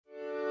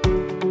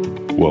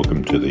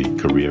Welcome to the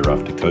Career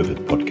After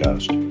COVID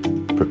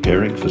podcast,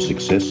 preparing for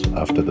success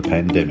after the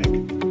pandemic,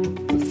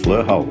 with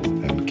Fleur Hull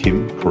and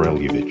Kim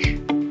Koreljevich.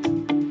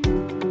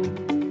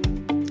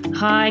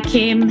 Hi,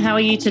 Kim. How are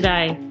you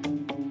today?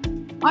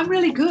 I'm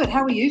really good.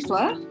 How are you,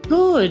 Fleur?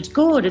 Good.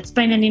 It's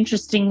been an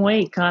interesting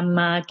week.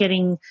 I'm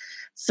getting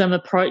some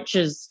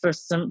approaches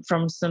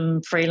from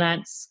some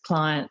freelance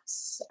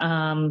clients,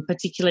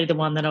 particularly the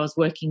one that I was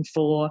working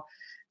for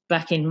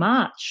back in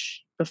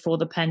March before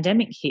the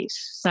pandemic hit,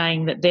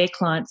 saying that their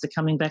clients are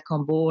coming back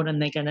on board and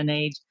they're going to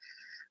need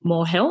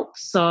more help.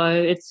 So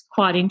it's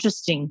quite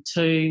interesting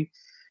to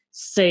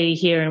see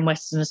here in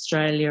Western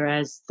Australia,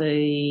 as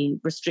the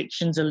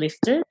restrictions are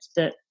lifted,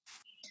 that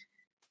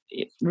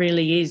it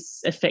really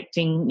is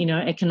affecting,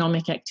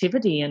 economic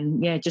activity.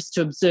 And, just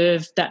to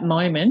observe that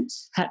moment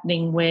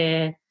happening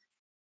where,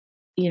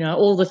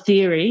 all the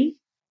theory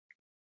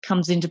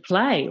comes into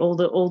play, all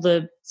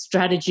the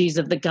strategies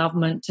of the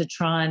government to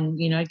try and,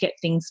 get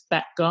things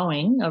back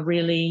going are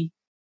really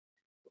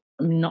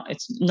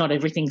not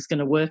everything's going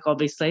to work,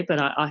 obviously, but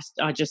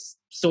I just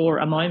saw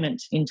a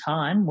moment in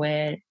time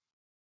where,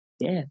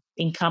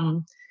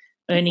 income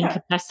earning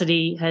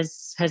capacity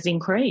has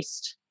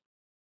increased.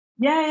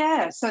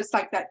 Yeah. So it's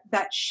like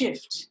that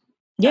shift.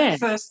 Yeah. That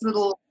first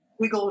little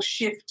wiggle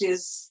shift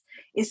is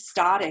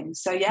starting.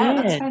 So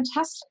that's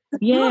fantastic.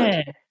 That's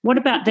yeah. good. What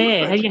about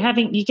there? Are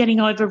you getting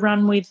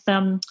overrun with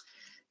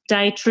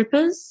day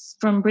trippers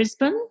from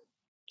Brisbane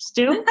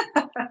still?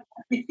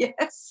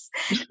 Yes.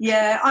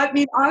 Yeah. I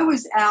mean, I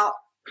was out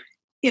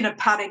in a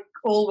paddock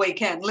all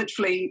weekend,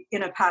 literally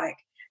in a paddock.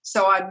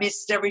 So I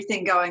missed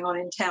everything going on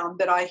in town,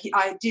 but I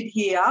did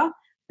hear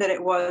that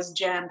it was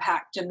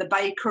jam-packed and the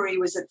bakery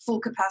was at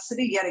full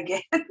capacity yet again.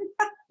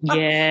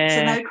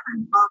 Yeah. So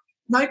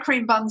no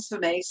cream buns for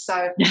me,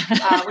 so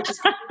which is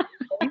a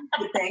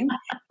good thing.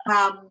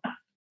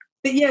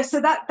 But so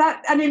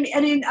that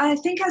and I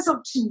think as of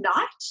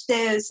tonight,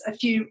 there's a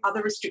few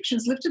other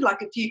restrictions lifted,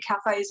 like a few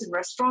cafes and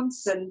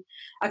restaurants, and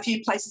a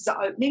few places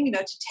are opening,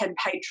 to 10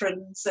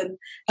 patrons, and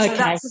so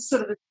that's a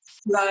sort of a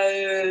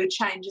slow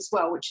change as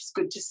well, which is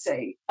good to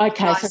see.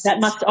 Okay, nice. So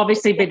that must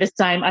obviously be the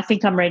same. I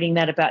think I'm reading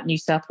that about New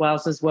South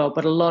Wales as well,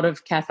 but a lot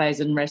of cafes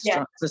and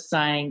restaurants are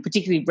saying,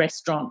 particularly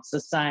restaurants are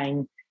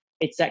saying,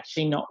 it's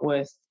actually not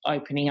worth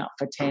opening up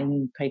for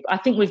 10 people. I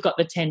think we've got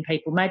the 10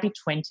 people, maybe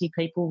 20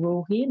 people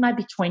rule here,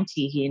 maybe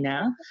 20 here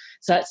now.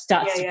 So it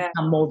starts to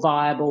become more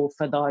viable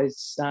for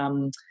those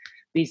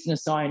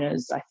business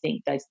owners. I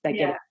think they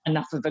get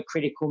enough of a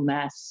critical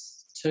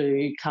mass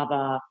to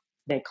cover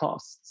their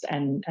costs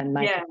and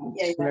make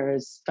it.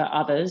 Whereas for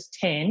others,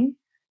 10,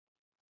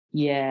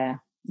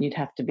 you'd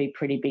have to be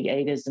pretty big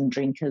eaters and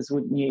drinkers,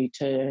 wouldn't you,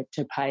 to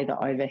pay the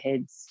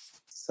overheads.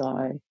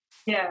 So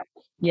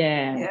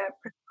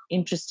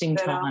interesting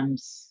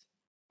times.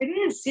 It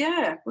is,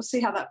 We'll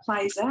see how that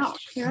plays out.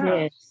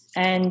 Yes.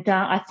 And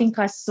I think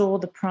I saw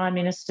the Prime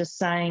Minister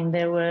saying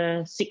there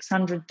were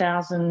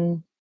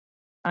 600,000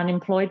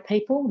 unemployed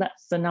people.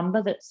 That's the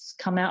number that's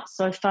come out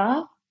so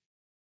far.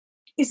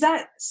 Is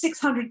that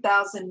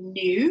 600,000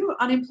 new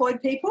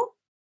unemployed people?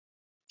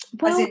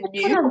 Well,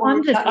 I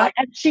wondered. I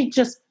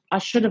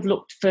should have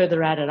looked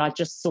further at it. I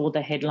just saw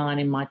the headline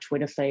in my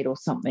Twitter feed or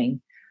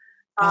something.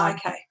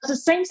 Okay. So it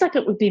seems like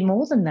it would be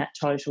more than that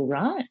total,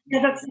 right?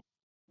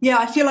 Yeah,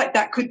 I feel like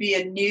that could be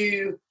a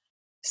new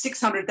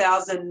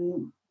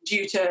 600,000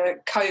 due to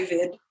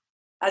COVID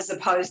as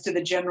opposed to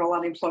the general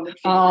unemployment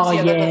figures. Oh,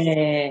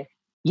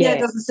 it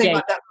doesn't seem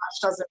like that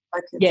much, does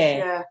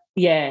it?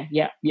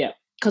 Yeah.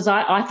 Because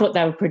I thought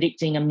they were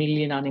predicting 1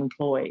 million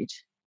unemployed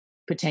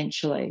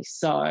potentially.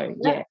 So,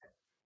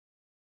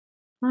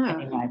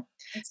 Anyway,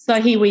 so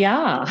here we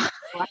are.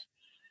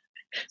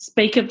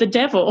 Speak of the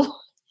devil.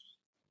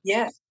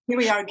 Yeah, here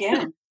we are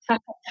again.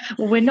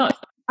 Well, we're not.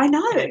 I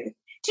know.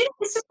 Do you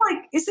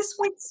know, is this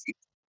week 6?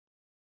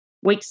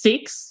 Week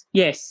 6?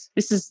 Yes,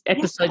 this is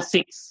episode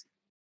 6.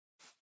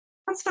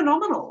 That's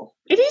phenomenal.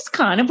 It is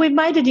kind of. We've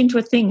made it into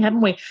a thing, haven't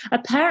we?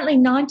 Apparently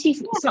well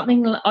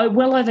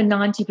over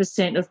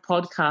 90% of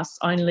podcasts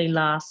only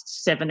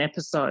last 7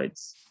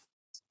 episodes.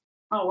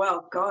 Oh,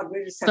 well, God.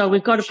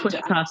 We've got to push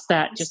past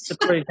that just to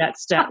prove that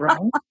stat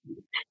wrong.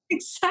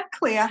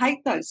 Exactly. I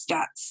hate those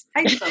stats.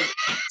 I hate them.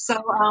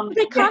 So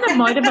they're kind of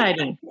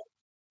motivating.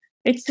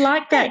 It's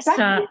like that.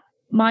 Exactly.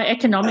 My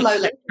economics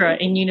lecturer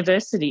in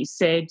university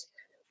said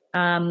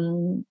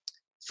 40%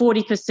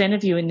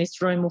 of you in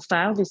this room will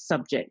fail this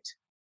subject.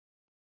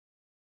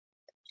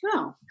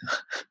 Oh.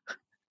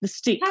 The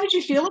stick. How did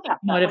you feel about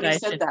that motivation. When you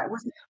said that?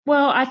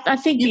 Well, I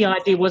think the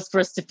idea was for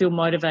us to feel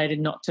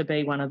motivated not to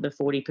be one of the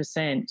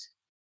 40%.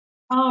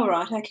 Oh,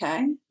 right,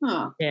 okay.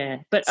 Oh. Yeah,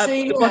 but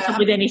it wasn't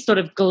with any sort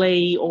of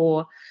glee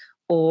or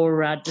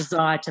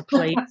desire to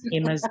please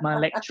him as my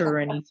lecturer or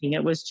anything.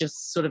 It was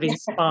just sort of in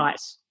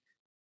spite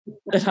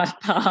that I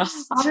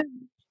passed.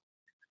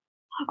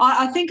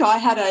 I think I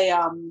had a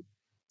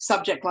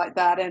subject like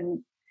that,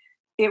 and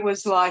it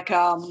was like,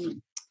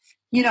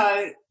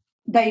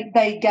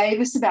 they gave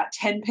us about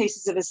 10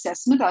 pieces of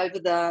assessment over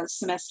the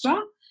semester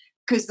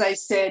because they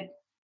said,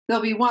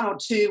 there'll be one or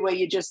two where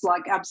you just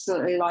like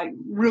absolutely like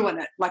ruin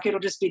it. Like it'll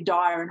just be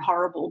dire and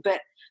horrible,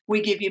 but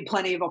we give you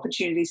plenty of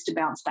opportunities to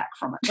bounce back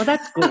from it. Well,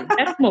 that's good.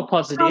 That's more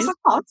positive. I was like,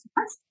 oh, that's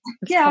nice.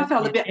 Yeah, I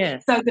felt a bit. Yeah.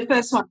 So the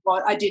first one,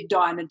 I did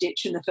die in a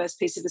ditch in the first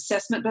piece of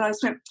assessment, but I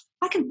just went,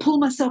 I can pull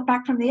myself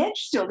back from the edge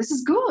still. This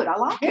is good. I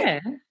like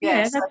it.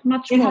 Yeah, so that's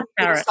much more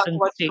carrot than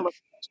stick.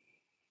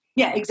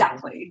 Yeah,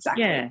 exactly.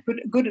 Yeah.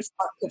 Good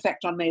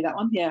effect on me, that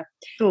one. Yeah.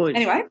 Good.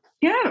 Anyway,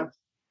 yeah.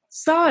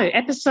 So,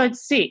 episode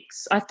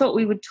 6, I thought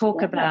we would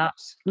talk about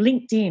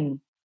LinkedIn.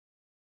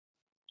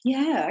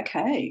 Yeah,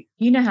 okay.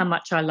 You know how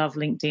much I love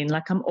LinkedIn.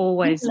 Like I'm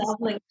always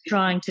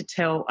trying to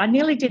tell. I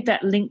nearly did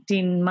that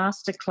LinkedIn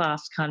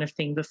masterclass kind of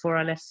thing before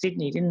I left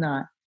Sydney, didn't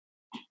I?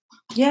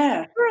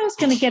 Yeah. I was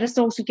going to get us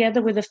all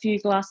together with a few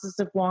glasses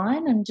of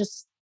wine and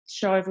just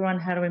show everyone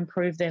how to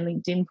improve their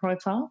LinkedIn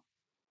profile.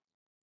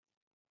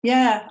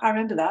 Yeah, I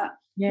remember that.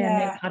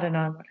 Yeah. I don't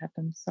know what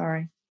happened.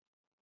 Sorry.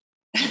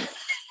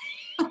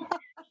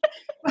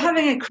 We're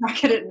having a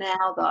crack at it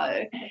now,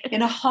 though,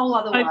 in a whole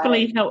other way.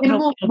 Hopefully help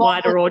a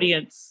wider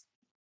audience.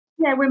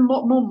 Yeah, we're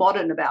more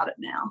modern about it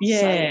now. Yeah,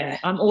 so, yeah.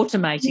 I'm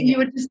automating. You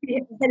would just be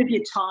ahead of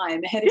your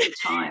time.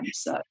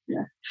 So,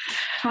 yeah,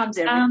 time's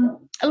everything.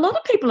 A lot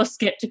of people are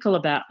sceptical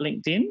about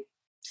LinkedIn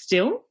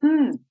still.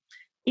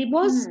 It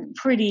was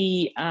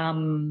pretty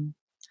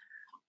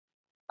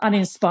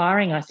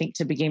uninspiring, I think,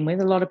 to begin with.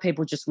 A lot of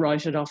people just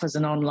wrote it off as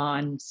an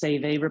online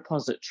CV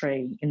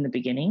repository in the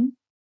beginning.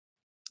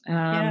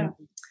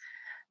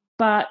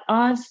 But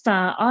I've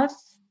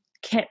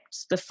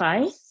kept the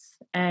faith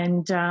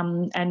and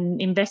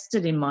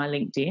invested in my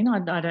LinkedIn.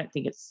 I don't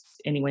think it's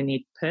anywhere near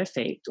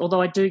perfect,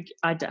 although I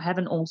have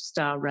an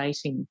all-star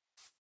rating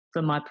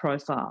for my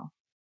profile.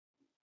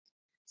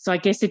 So I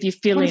guess if you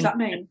fill in, what does that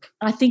mean?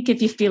 I think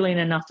if you fill in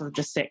enough of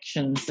the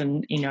sections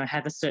and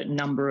have a certain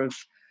number of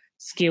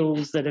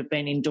skills that have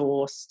been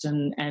endorsed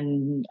and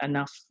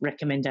enough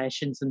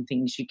recommendations and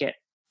things, you get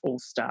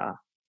all-star.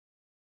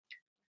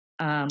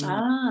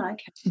 Okay.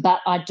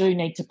 But I do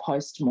need to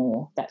post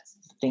more. That's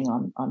the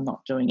thing I'm not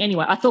doing.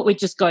 Anyway, I thought we'd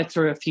just go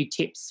through a few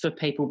tips for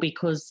people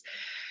because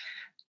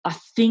I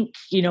think,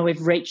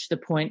 we've reached the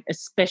point,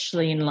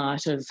 especially in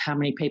light of how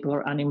many people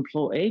are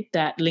unemployed,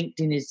 that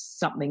LinkedIn is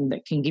something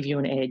that can give you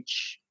an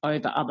edge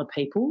over other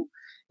people.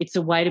 It's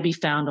a way to be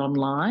found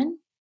online.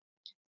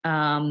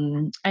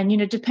 And,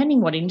 depending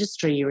what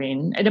industry you're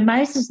in, it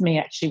amazes me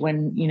actually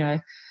when,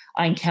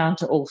 I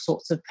encounter all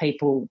sorts of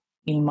people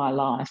in my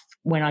life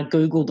when I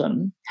Google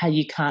them, how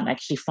you can't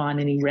actually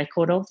find any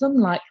record of them.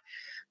 Like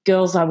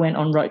girls I went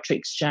on Rotary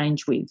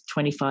Exchange with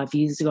 25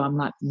 years ago, I'm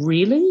like,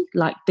 really?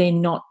 Like they're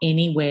not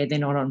anywhere. They're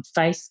not on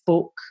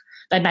Facebook.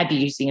 They may be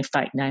using a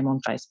fake name on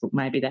Facebook.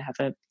 Maybe they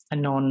have a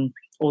non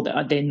or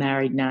their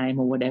married name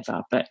or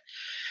whatever, but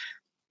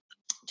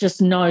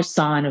just no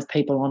sign of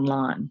people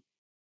online.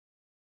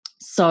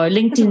 So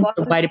LinkedIn is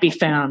a way to be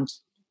found.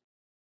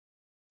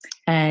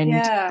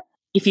 And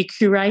if you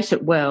curate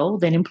it well,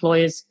 then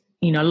employers,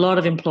 a lot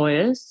of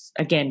employers,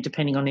 again,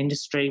 depending on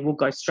industry, will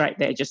go straight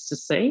there just to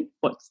see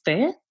what's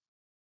there.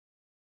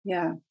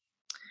 Yeah.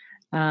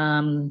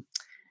 And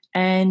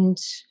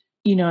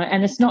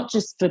it's not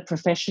just for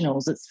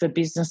professionals, it's for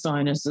business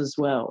owners as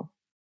well.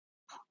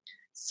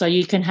 So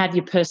you can have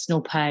your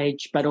personal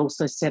page but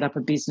also set up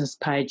a business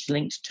page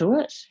linked to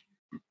it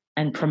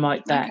and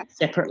promote that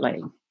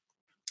separately.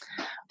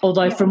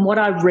 Although from what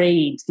I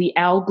read, the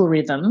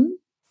algorithm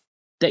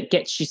that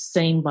gets you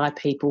seen by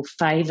people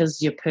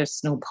favours your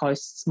personal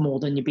posts more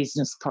than your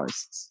business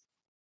posts.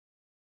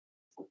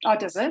 Oh,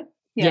 does it?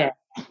 Yeah.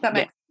 That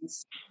makes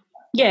sense.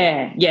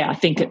 Yeah, I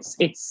think it's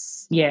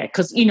because,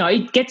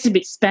 it gets a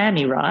bit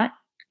spammy, right?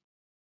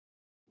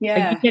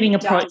 Yeah. Are you getting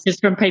approaches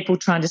from people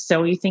trying to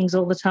sell you things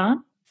all the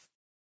time?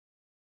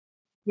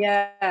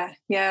 Yeah.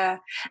 And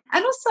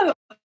also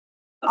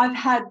I've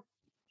had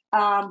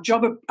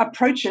job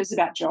approaches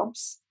about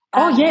jobs.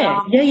 And,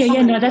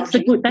 no, that's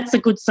the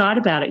good side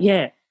about it,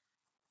 yeah.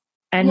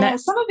 And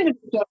some have been a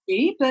bit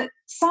dodgy, but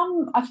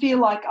some I feel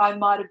like I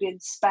might have been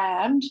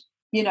spammed,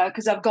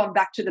 because I've gone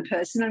back to the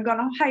person and gone,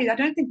 oh, hey, I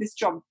don't think this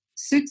job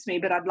suits me,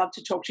 but I'd love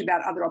to talk to you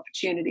about other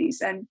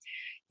opportunities. And,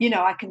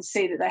 I can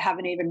see that they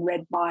haven't even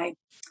read my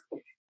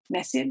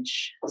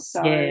message.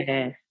 So,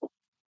 yeah.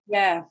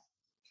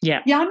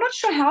 I'm not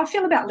sure how I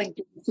feel about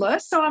LinkedIn, Fleur.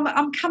 So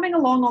I'm coming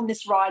along on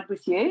this ride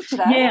with you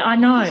today. Yeah, I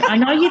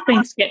know you've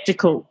been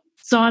sceptical.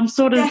 So I'm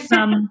sort of,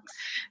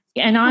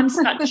 and I'm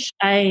such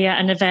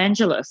an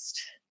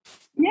evangelist.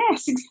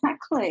 Yes,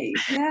 exactly.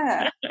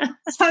 Yeah.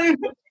 So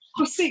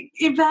I'll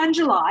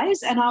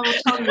evangelise, and I will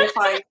tell you if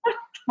I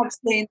have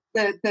seen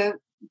the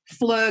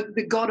Fleur,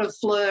 the God of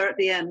Fleur at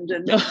the end,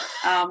 and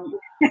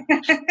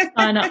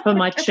sign up for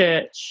my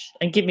church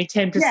and give me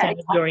 10%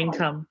 of your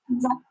income.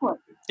 Exactly.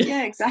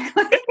 Yeah,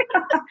 exactly.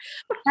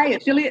 Hey,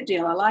 affiliate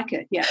deal. I like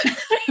it. Yeah.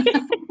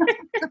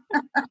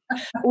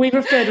 We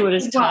refer to it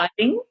as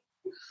tithing.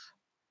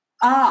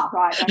 Ah,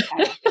 right.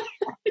 Okay.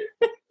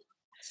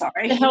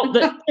 Sorry. To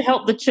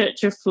help the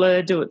Church of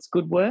Fleur do its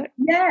good work.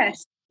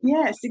 Yes,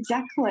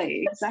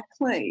 exactly.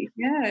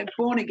 Yeah,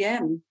 born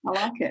again. I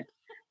like it.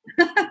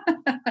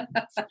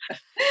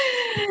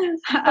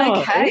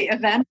 Okay,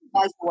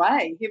 evangelize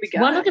away. Here we go.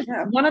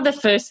 One of the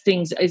first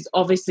things is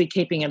obviously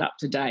keeping it up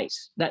to date.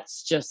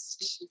 That's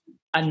just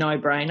a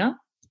no-brainer.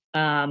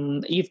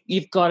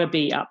 You've got to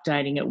be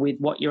updating it with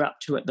what you're up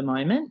to at the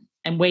moment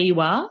and where you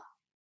are.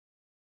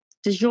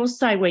 Does yours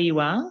say where you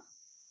are?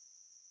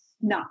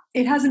 No,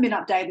 it hasn't been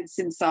updated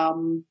since I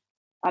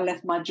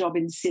left my job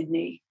in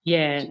Sydney.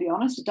 Yeah. To be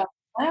honest, it doesn't.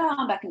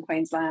 I'm back in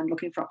Queensland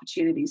looking for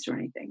opportunities or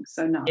anything.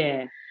 So no.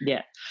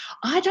 Yeah.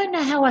 I don't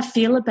know how I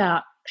feel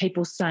about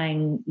people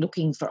saying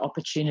looking for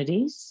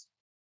opportunities.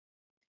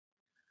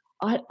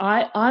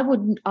 I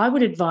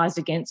would advise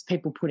against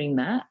people putting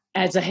that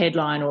as a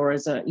headline or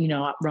as a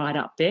right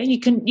up there. You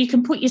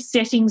can put your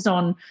settings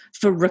on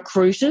for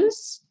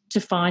recruiters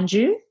to find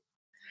you,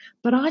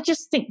 but I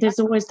just think there's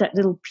always that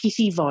little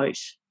pity vote,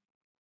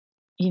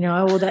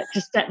 or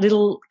that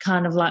little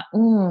kind of like,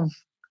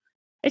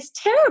 it's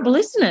terrible,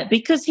 isn't it?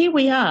 Because here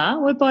we are,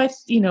 we're both,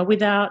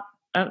 without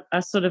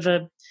a sort of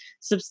a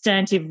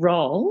substantive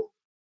role.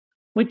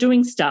 We're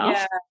doing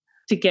stuff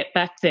to get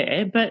back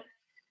there, but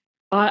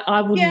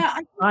I wouldn't. Yeah,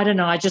 I don't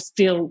know. I just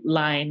feel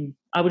lame.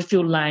 I would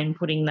feel lame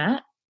putting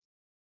that.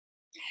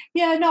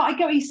 Yeah, no, I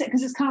get what you said,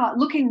 because it's kind of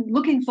like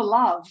looking for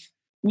love.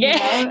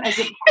 Yeah, as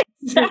a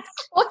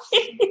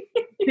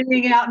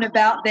being out and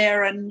about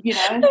there, and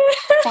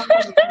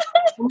finding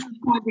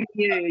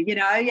you.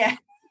 Yeah.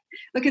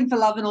 Looking for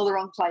love in all the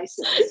wrong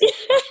places.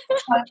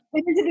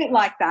 It is a bit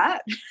like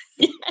that.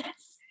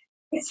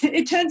 Yes.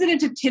 It turns it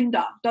into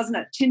Tinder, doesn't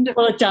it? Tinder.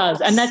 Well, it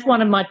does, and that's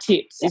one of my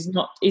tips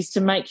is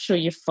to make sure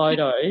your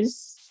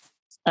photos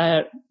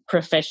are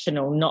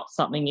professional, not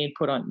something you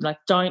put on. Like,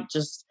 don't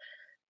just,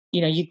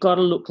 you've got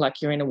to look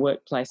like you're in a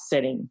workplace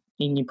setting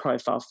in your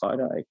profile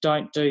photo.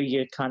 Don't do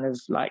your kind of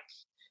like,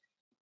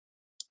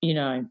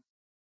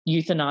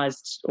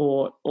 euthanized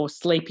or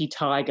sleepy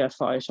tiger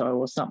photo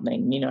or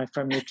something,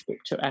 from your trip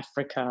to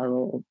Africa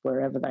or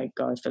wherever they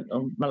go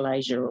or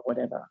Malaysia or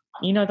whatever.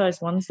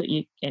 Those ones that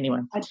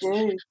anyway. I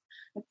do.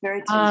 It's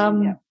very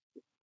tempting,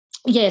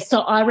 yeah,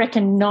 so I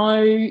reckon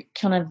no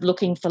kind of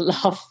looking for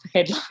love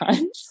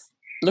headlines,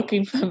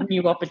 looking for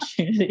new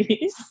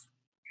opportunities.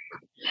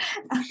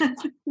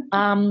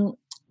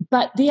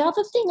 But the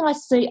other thing I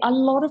see a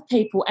lot of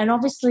people, and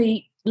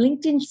obviously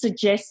LinkedIn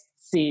suggests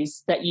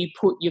is that you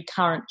put your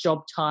current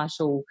job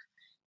title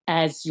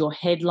as your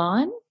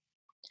headline,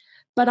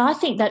 but I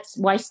think that's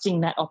wasting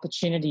that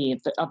opportunity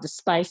of the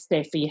space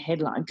there for your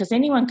headline, because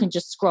anyone can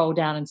just scroll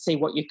down and see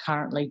what you're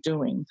currently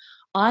doing.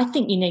 I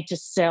think you need to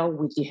sell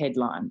with your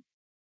headline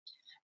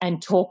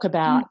and talk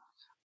about,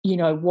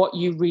 what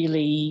you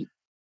really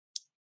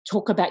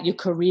talk about, your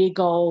career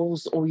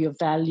goals or your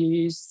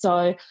values.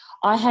 So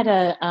I had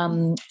a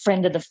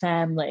friend of the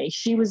family.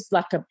 She was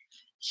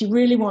she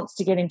really wants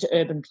to get into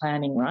urban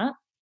planning, right?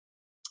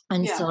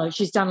 And so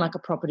she's done like a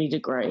property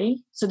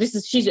degree. So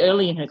she's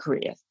early in her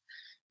career.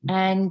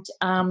 And,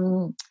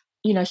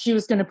 she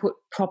was going to put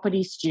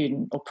property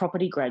student or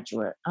property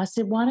graduate. I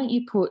said, why don't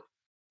you put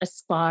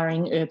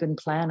aspiring urban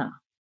planner?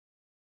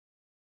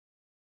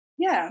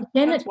 Yeah.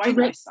 Then it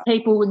directs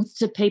people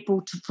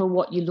for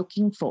what you're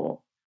looking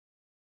for.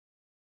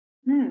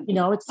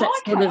 It's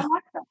that sort of,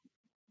 like that.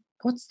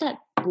 What's that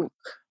book?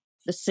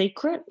 The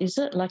Secret, is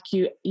it? Like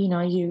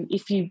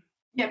if you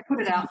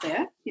put it out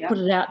there. Yeah. Put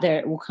it out there,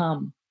 it will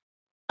come.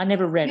 I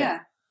never read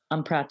it,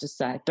 I'm proud to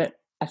say, but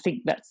I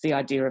think that's the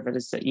idea of it,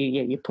 is that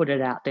you put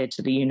it out there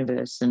to the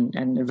universe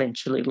and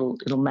eventually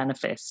it'll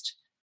manifest.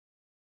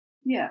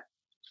 Yeah.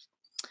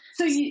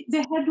 So the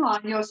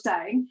headline you're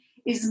saying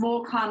is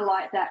more kind of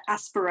like that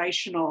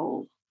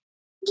aspirational.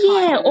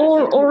 Yeah,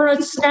 or a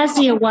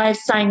snazzier way of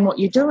saying what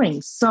you're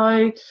doing.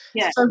 So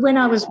when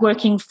I was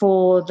working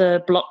for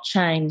the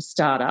blockchain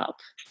startup,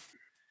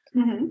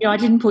 I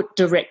didn't put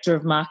director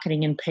of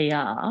marketing and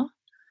PR.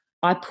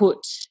 I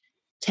put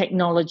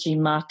technology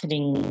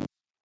marketing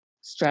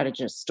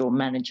strategist or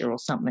manager or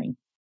something.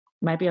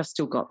 Maybe I've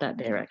still got that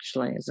there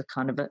actually as a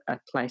kind of a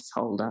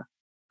placeholder.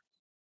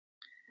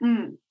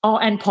 Oh,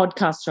 and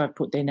podcaster I've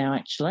put there now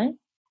actually.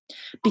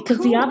 Because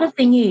the other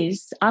thing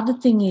is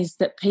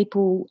that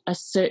people are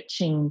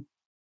searching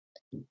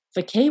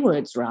for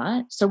keywords,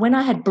 right? So when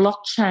I had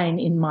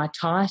blockchain in my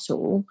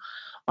title,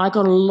 I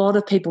got a lot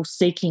of people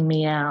seeking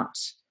me out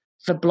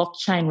for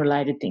blockchain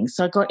related things.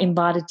 So I got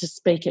invited to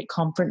speak at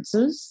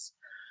conferences.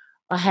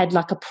 I had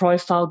like a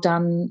profile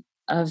done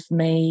of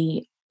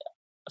me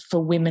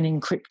for women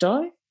in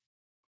crypto,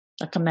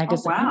 like a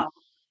magazine. Oh, wow.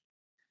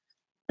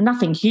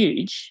 Nothing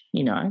huge,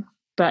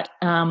 but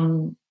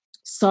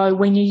so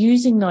when you're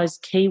using those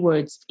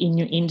keywords in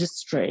your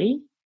industry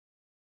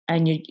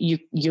and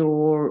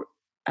your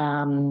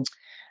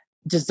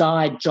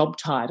desired job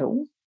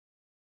title,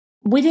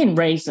 within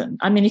reason.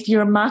 I mean, if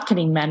you're a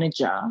marketing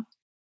manager,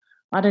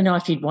 I don't know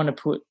if you'd want to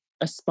put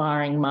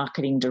aspiring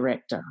marketing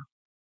director.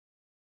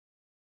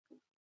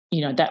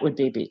 That would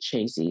be a bit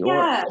cheesy.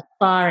 Yeah. Or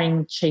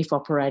aspiring chief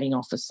operating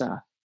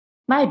officer.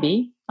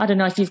 Maybe. I don't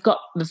know if you've got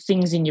the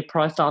things in your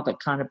profile that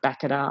kind of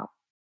back it up.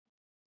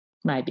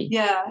 Maybe.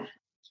 Yeah.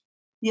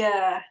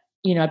 Yeah.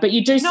 but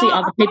you do see No,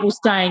 other people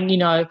saying,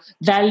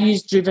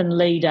 values-driven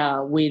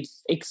leader with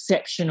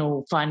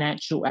exceptional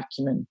financial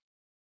acumen.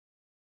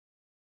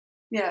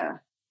 yeah.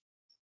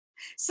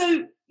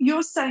 So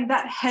you're saying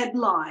that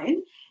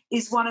headline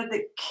is one of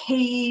the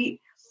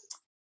key,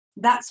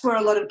 that's where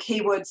a lot of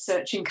keyword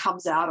searching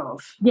comes out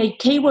of. Yeah,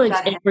 keywords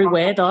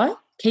everywhere though.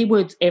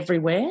 Keywords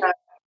everywhere.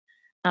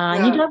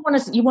 Yeah. You don't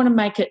want to. You want to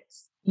make it.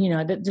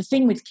 The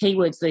thing with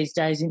keywords these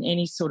days in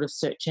any sort of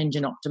search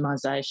engine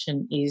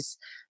optimization is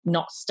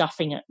not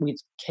stuffing it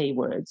with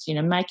keywords.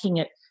 Making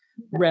it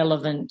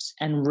relevant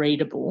and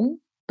readable.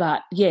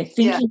 But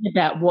thinking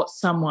about what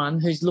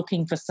someone who's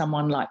looking for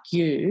someone like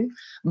you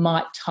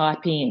might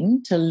type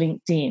in to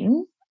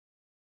LinkedIn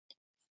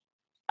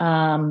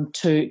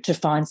to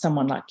find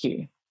someone like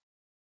you.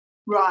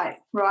 Right.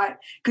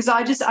 Because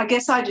I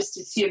guess I just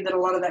assumed that a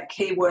lot of that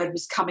keyword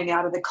was coming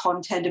out of the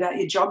content about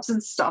your jobs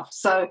and stuff.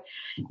 So,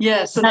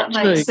 so that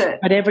makes it.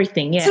 But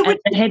everything, So and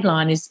the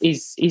headline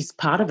is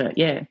part of it,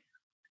 yeah.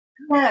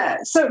 Yeah,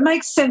 so it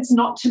makes sense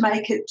not to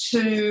make it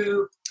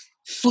too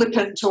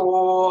flippant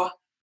or,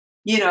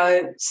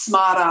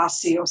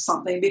 smart-assy or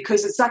something,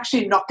 because it's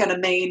actually not going to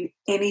mean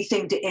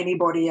anything to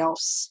anybody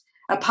else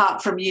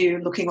apart from you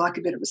looking like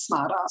a bit of a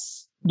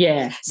smart-ass.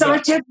 Yeah. So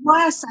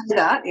why I say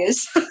that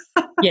is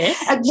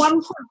at one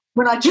point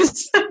when I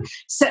just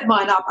set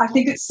mine up, I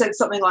think it said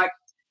something like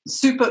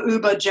super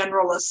uber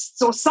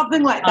generalists or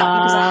something like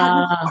that, because I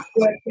hadn't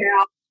worked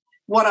out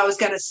what I was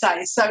going to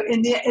say. So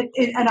and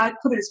I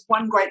put it as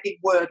one great big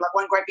word, like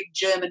one great big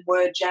German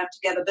word jammed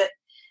together, but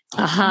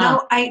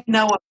ain't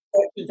no one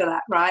searching for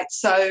that, right?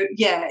 So,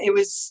 it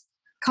was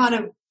kind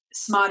of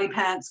smarty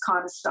pants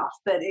kind of stuff,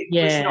 but it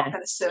was not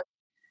going to serve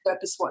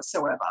purpose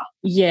whatsoever.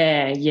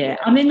 Yeah.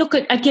 I mean, look,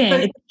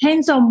 it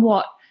depends on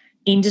what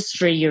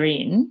industry you're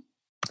in,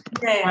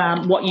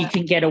 what you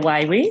can get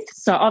away with.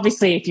 So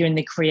obviously if you're in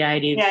the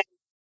creative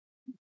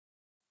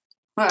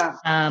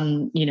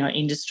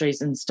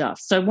industries and stuff.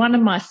 So one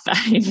of my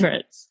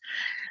favourites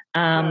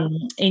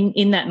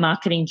in that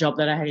marketing job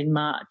that I had in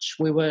March,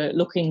 we were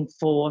looking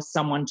for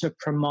someone to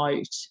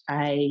promote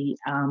a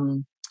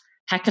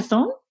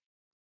hackathon.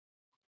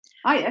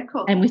 Oh, yeah,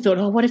 cool. And we thought,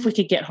 what if we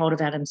could get hold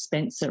of Adam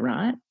Spencer,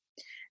 right?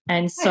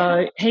 And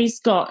so he's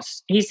got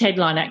his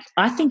headline.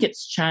 I think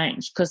it's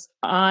changed because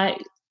I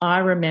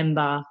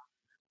remember,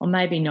 or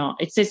maybe not,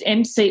 it says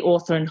MC,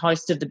 author and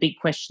host of the Big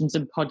Questions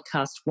and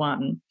Podcast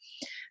One.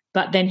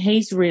 But then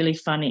he's really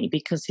funny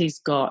because he's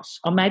got,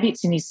 or maybe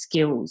it's in his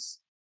skills,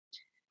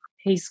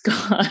 he's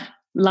got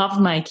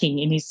lovemaking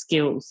in his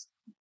skills.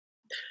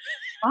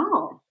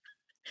 Oh.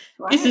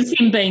 Right. This is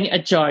him being a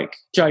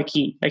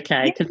jokey,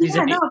 okay, because he's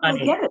a bit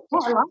funny. I get it. I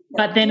like it.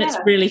 But then it's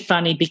really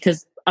funny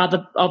because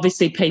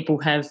obviously people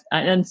have,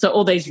 and so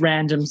all these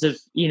randoms have,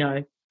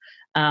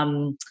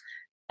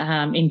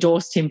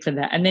 endorsed him for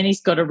that. And then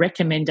he's got a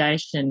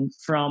recommendation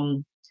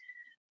from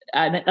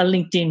a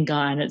LinkedIn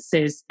guy, and it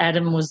says,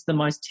 Adam was the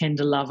most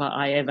tender lover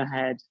I ever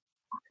had.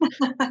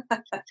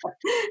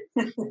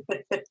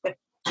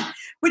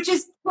 Which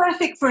is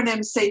perfect for an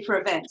MC for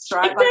events,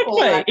 right?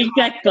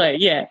 Exactly.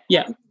 Yeah.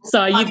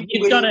 So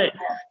you've got to,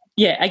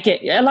 I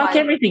get, like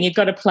everything, you've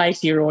got to play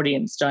to your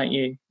audience, don't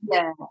you?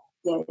 Yeah,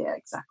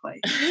 exactly.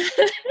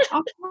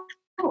 Oh,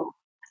 cool.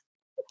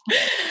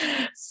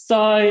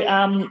 So,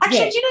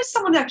 actually, do you know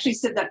someone actually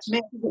said that to me?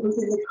 I think it was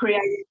in the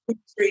creative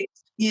industry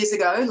years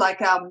ago.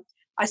 Like,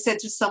 I said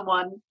to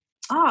someone,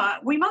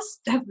 we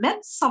must have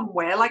met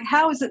somewhere. Like,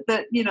 how is it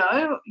that,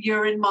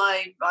 you're in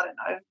my, I don't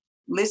know,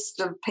 list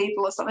of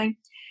people or something?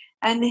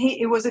 And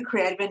it was a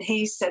creative, and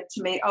he said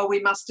to me, we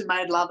must have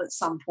made love at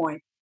some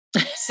point.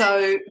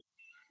 So,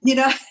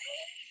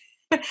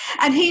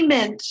 and he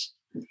meant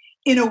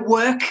in a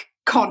work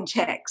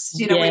context,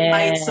 we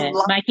made some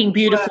love. Making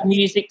beautiful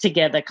music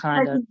together,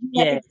 kind of.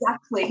 Yeah,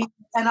 exactly.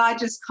 And I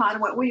just kind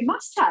of went, we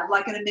must have,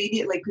 and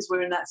immediately, because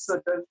we're in that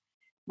sort of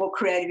more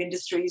creative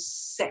industries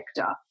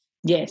sector.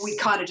 Yes. We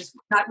kind of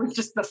that was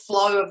just the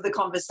flow of the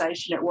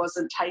conversation. It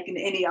wasn't taken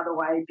any other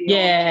way.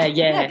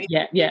 Beyond,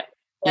 Yeah.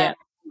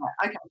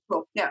 Okay,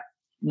 cool. Yeah.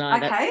 No,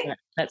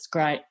 that's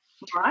great.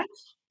 Right.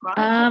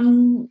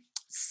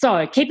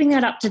 So keeping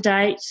that up to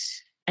date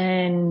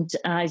and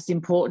is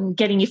important.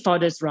 Getting your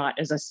photos right,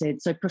 as I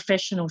said. So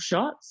professional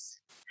shots.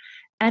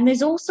 And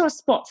there's also a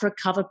spot for a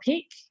cover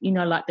pic,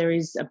 like there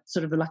is a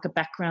sort of like a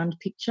background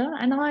picture.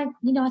 And I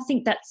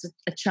think that's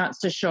a chance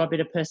to show a bit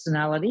of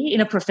personality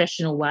in a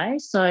professional way.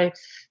 So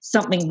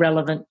something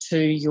relevant to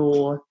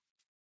your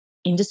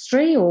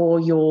industry or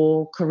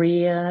your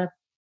career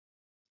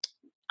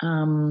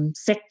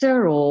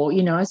sector, or,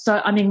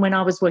 so, I mean, when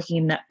I was working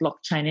in that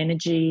blockchain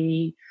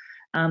energy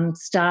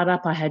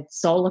startup, I had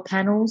solar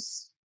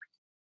panels.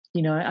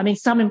 I mean,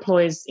 some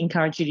employers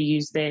encourage you to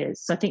use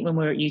theirs. So I think when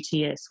we were at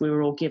UTS, we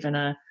were all given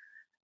a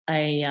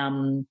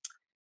when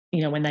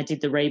they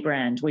did the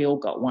rebrand, we all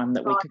got one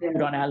that we could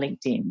put on our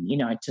LinkedIn,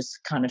 to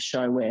kind of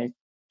show we're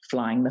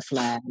flying the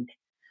flag.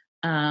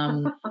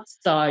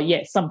 So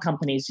yeah, some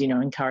companies,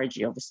 encourage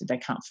you. Obviously, they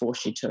can't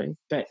force you to,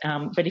 but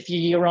if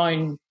you're your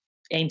own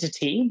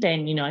entity,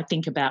 then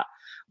think about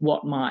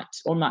what might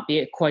be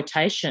a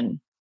quotation,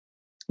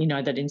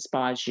 that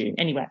inspires you.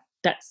 Anyway,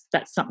 that's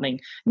something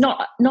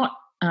not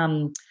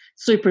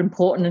super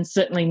important, and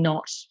certainly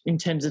not in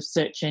terms of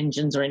search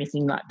engines or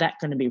anything like that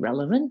going to be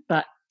relevant,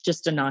 but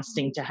just a nice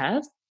thing to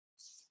have.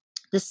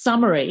 The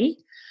summary,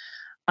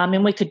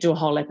 we could do a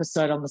whole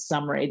episode on the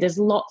summary. There's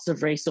lots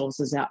of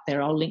resources out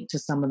there. I'll link to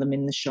some of them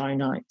in the show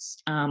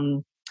notes.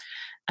 And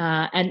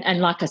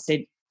like I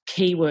said,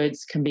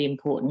 keywords can be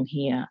important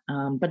here,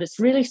 but it's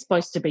really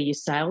supposed to be your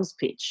sales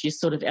pitch, your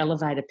sort of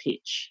elevator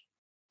pitch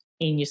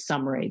in your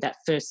summary, that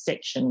first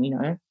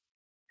section,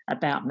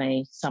 about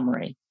me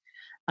summary.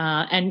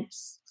 And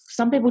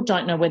some people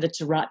don't know whether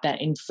to write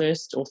that in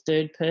first or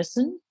third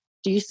person.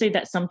 Do you see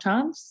that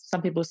sometimes?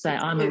 Some people say,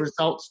 I'm a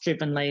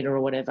results-driven leader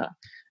or whatever.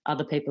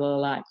 Other people are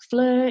like,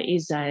 Fleur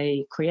is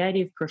a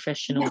creative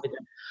professional.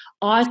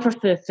 I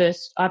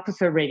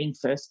prefer reading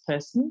first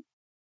person.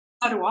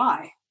 So do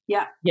I.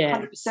 Yeah.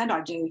 100%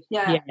 I do.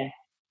 Yeah.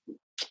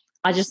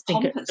 I just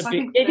think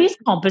it is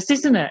pompous,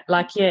 isn't it?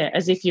 Like,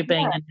 as if you're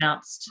being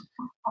announced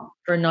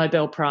for a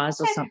Nobel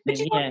Prize or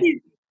something.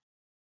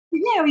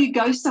 Or you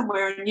go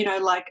somewhere and,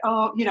 I'm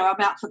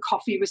out for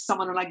coffee with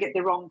someone and I get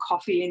the wrong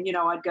coffee and,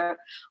 I'd go,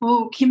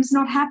 oh, Kim's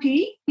not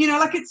happy.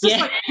 It's just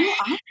like, who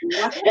are you?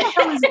 Like, what the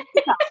hell is this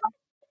about?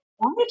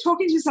 Why are you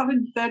talking to yourself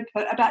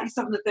about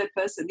yourself in the third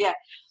person? Yeah.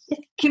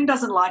 Kim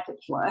doesn't like it,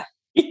 Fleur.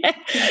 Yeah.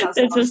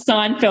 There's a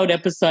Seinfeld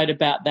episode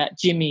about that,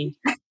 Jimmy.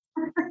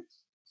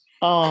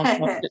 Oh,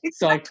 it's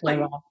so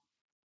clever.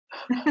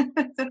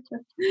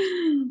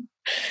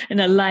 And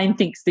Elaine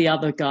thinks the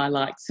other guy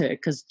likes her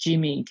because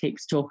Jimmy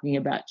keeps talking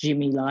about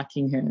Jimmy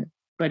liking her,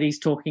 but he's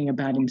talking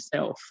about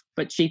himself.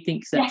 But she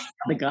thinks that's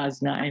the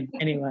guy's name.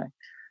 Anyway,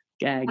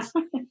 gags.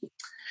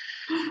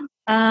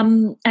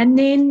 And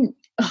then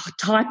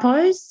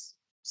typos.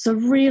 So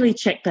really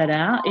check that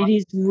out. It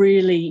is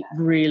really,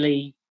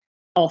 really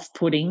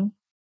off-putting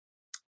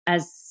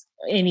as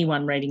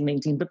anyone reading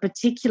LinkedIn, but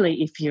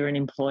particularly if you're an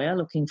employer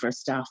looking for a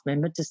staff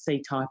member, to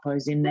see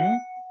typos in there.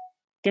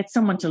 Get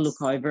someone to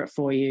look over it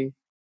for you.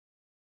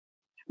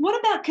 What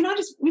about, can I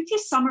just, with your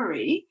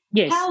summary,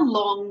 how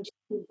long do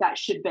you think that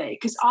should be?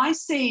 Because I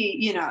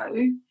see,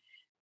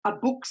 a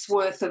book's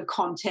worth of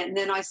content and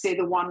then I see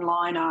the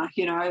one-liner,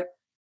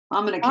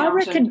 I'm an accountant. I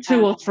reckon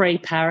 2 or 3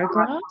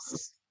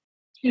 paragraphs.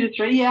 2 to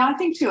 3, I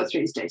think 2 or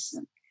 3 is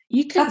decent.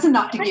 That's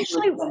enough to give you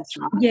a sense,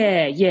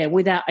 right? Yeah,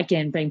 without,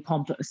 again, being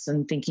pompous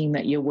and thinking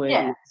that your word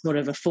is sort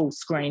of a full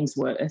screen's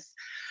worth.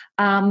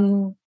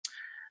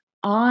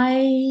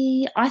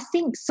 I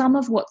think some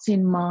of what's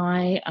in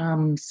my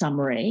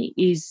summary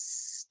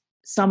is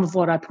some of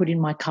what I put in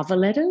my cover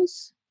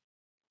letters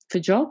for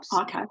jobs.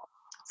 Okay.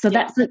 So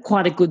that's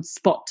quite a good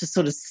spot to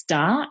sort of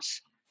start.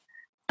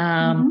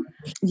 To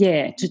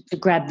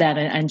grab that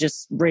and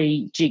just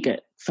rejig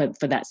it for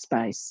that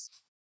space.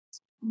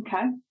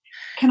 Okay.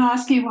 Can I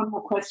ask you one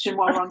more question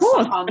while we're on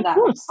that?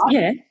 Of course,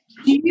 yeah.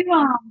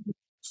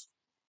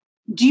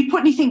 Do you put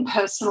anything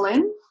personal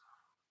in?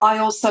 I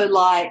also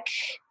like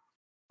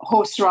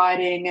horse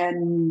riding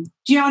and,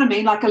 do you know what I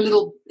mean, like a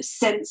little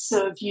sense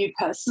of you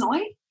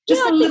personally?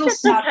 Just a little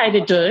snap. Okay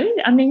to do.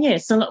 I mean,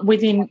 so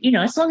within,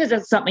 as long as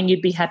it's something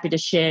you'd be happy to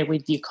share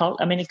with your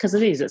colleagues. I mean, because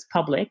it's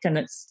public and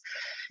it's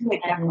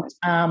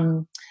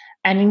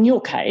and in your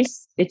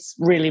case, it's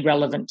really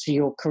relevant to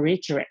your career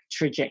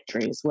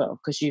trajectory as well,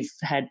 because you've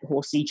had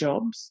horsey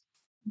jobs.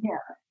 Yeah.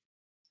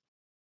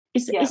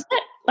 Is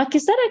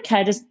that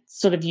okay to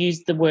sort of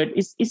use the word?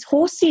 Is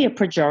horsey a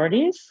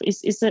pejorative?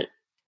 Is it?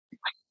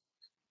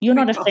 You're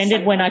not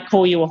offended when I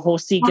call you a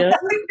horsey girl?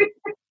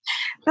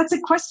 That's a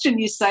question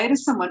you say to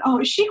someone. Oh,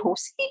 is she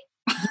horsey?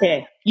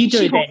 Yeah, you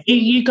do that.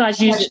 You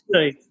guys use it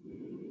too.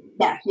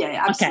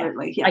 Yeah,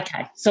 absolutely.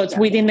 Okay, so it's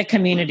within the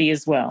community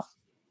as well.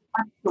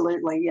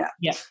 Absolutely, yeah.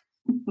 Yeah,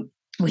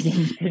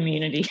 within the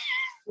community.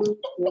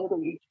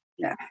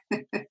 Yeah.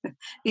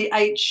 The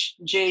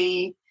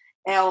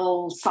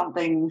HGL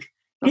something,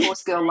 the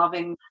horse girl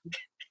loving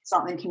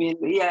something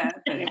community. Yeah.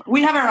 Anyway,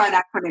 we have our own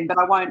acronym, but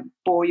I won't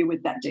bore you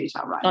with that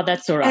detail right now. Oh,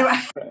 that's all right.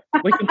 Anyway.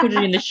 We can put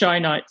it in the show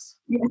notes.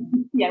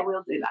 Yeah,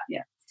 we'll do that.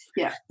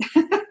 Yeah.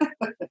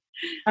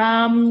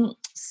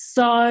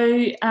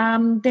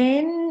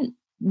 Then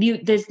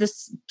there's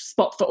this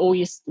spot for all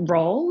your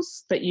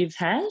roles that you've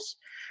had.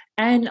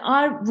 And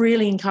I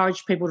really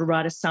encourage people to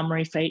write a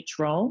summary for each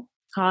role,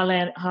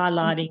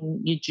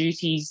 highlighting your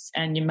duties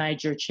and your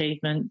major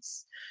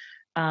achievements.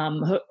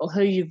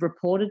 Who you've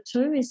reported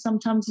to is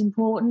sometimes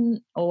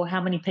important, or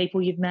how many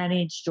people you've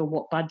managed, or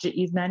what budget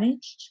you've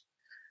managed.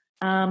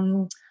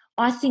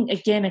 I think,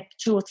 again,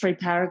 2 or 3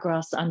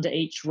 paragraphs under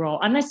each role,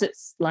 unless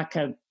it's like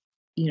a,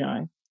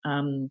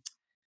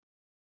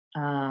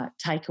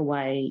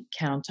 takeaway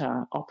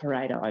counter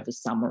operator over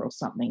summer or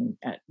something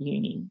at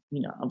uni.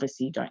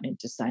 Obviously you don't need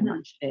to say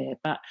much there.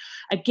 But,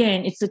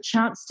 again, it's a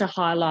chance to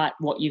highlight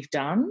what you've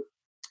done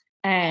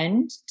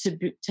and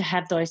to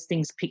have those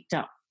things picked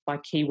up by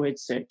keyword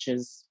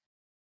searches.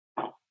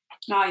 Oh,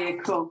 yeah,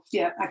 cool.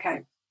 Yeah,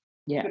 okay.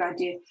 Yeah. Good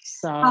idea.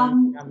 So,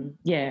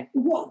 yeah.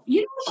 Well,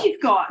 you know what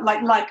you've got,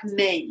 like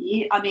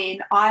me, I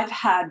mean, I've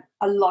had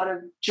a lot of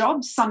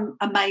jobs, some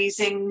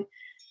amazing,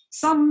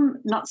 some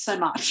not so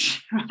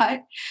much,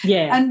 right?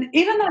 Yeah. And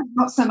even though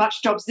not so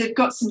much jobs, they've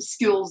got some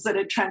skills that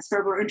are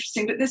transferable or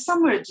interesting, but there's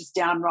some where it's just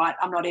downright,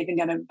 I'm not even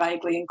going to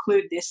vaguely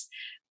include this,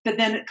 but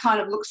then it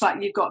kind of looks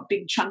like you've got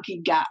big chunky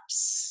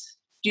gaps.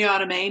 Do you know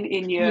what I mean?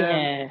 In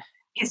your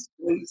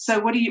history. So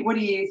what do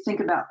you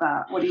think about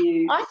that? What do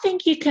you I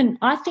think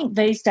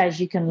these days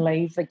you can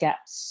leave the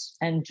gaps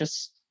and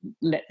just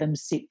let them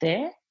sit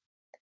there.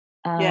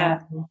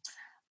 And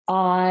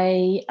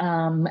I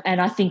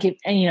think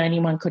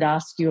anyone could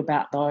ask you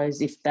about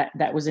those if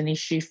that was an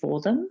issue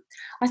for them.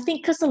 I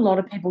think because a lot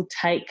of people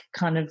take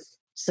kind of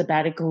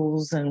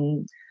sabbaticals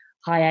and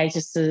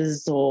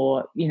hiatuses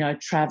or,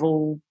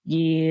 travel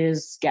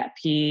years, gap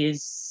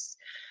years,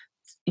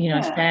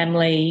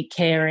 family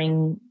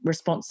caring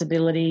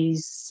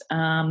responsibilities.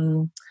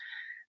 I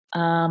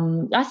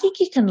think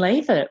you can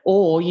leave it,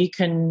 or you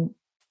can.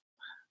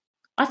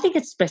 I think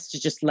it's best to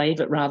just leave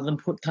it rather than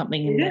put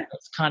something in there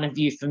that's kind of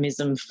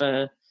euphemism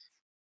for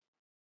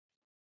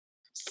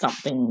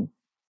something.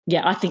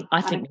 Yeah, I think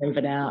leave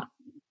it out.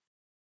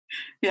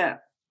 Yeah.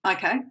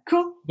 Okay.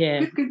 Cool.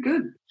 Yeah.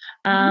 Good.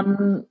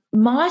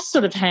 My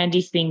sort of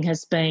handy thing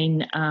has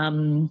been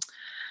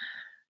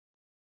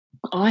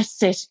I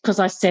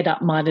set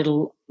up my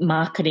little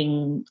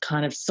marketing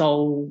kind of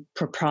sole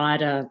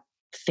proprietor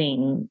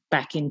thing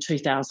back in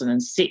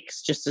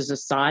 2006 just as a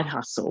side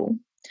hustle.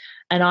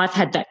 And I've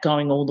had that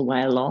going all the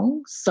way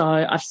along.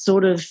 So I've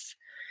sort of,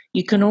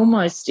 you can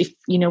almost,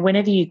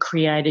 whenever you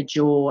created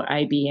your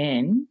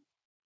ABN,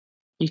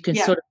 you can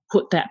sort of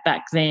put that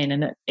back then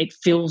and it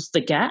fills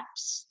the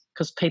gaps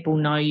because people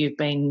know you've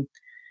been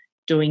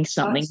doing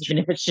something, even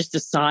if it's just a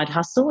side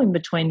hustle in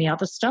between the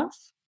other stuff.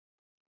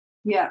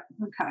 Yeah,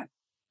 okay.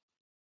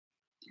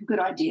 Good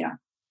idea.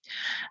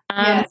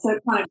 So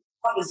it kind of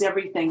covers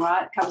everything,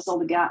 right? Covers all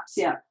the gaps,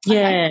 yeah.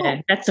 Yeah, okay,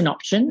 cool. That's an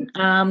option.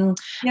 And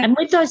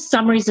with those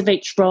summaries of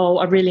each role,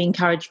 I really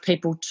encourage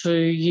people to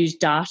use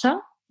data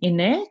in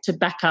there to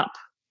back up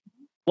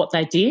what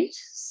they did.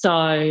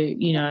 So,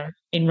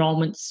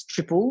 enrolments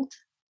tripled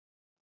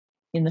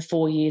in the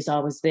 4 years I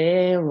was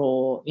there,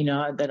 or,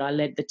 that I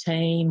led the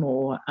team,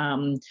 or,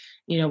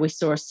 we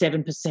saw a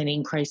 7%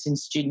 increase in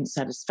student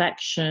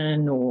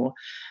satisfaction, or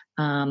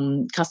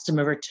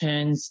customer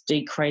returns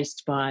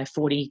decreased by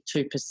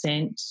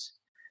 42%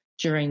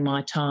 during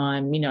my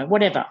time,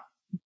 whatever.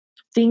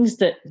 Things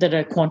that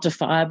are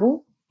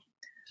quantifiable,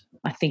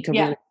 I think are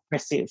really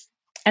impressive.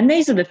 And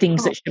these are the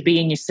things that should be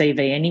in your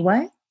CV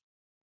anyway.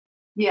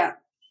 Yeah.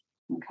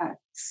 Okay.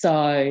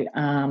 So,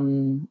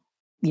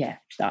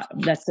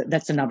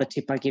 that's another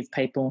tip I give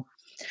people.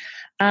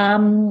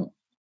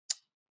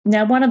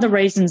 Now, one of the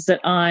reasons that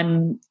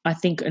I'm, I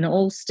think, an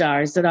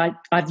all-star is that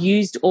I've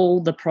used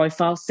all the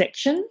profile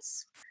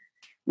sections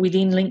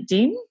within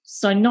LinkedIn.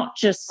 So not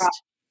just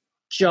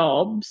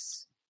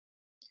jobs,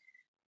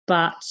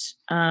 but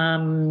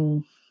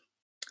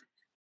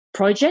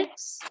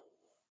projects.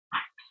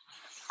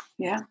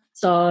 Yeah.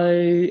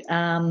 So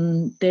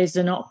there's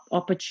an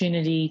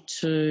opportunity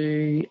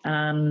to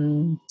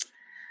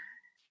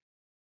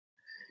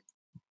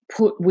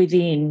put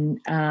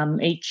within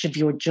each of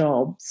your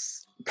jobs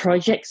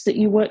projects that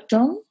you worked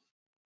on.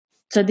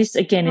 So this,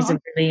 again, is a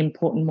really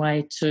important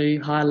way to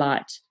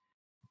highlight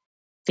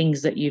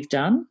things that you've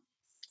done.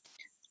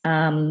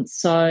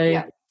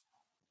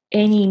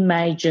 Any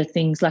major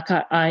things, like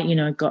I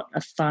got a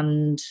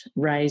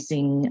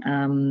fundraising,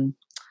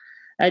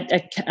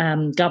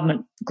 a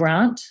government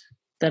grant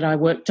that I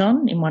worked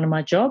on in one of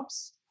my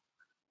jobs.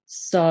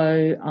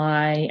 So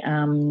I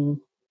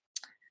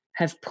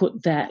have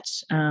put that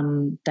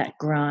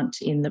grant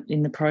in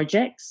the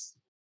projects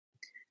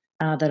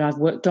that I've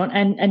worked on,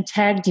 and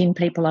tagged in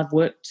people I've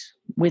worked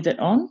with it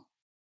on.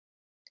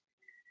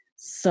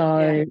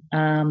 So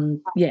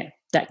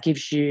that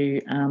gives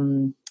you.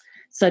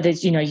 So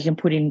there's, you can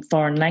put in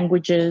foreign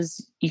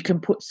languages. You can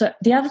put. So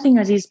the other thing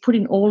is put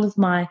in all of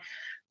my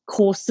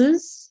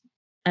courses,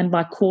 and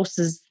by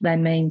courses they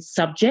mean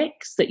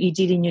subjects that you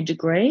did in your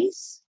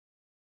degrees.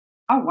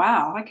 Oh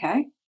wow!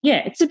 Okay.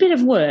 Yeah, it's a bit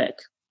of work,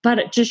 but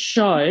it just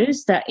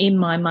shows that in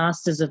my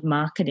Masters of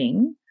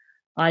Marketing,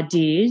 I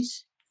did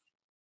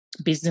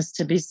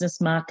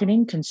business-to-business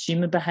marketing,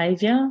 consumer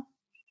behaviour,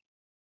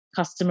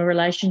 customer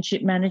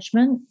relationship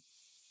management,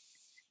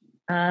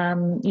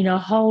 a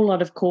whole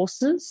lot of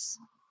courses,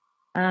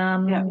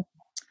 and,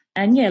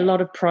 a lot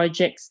of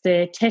projects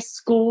there, test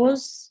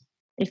scores,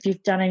 if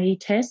you've done any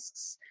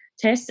tests,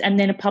 and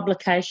then a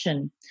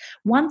publication.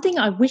 One thing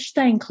I wish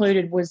they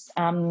included was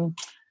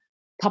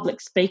public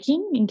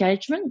speaking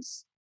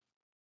engagements.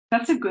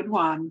 That's a good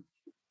one.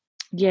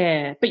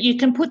 Yeah, but you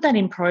can put that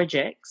in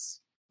projects.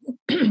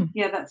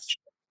 Yeah, that's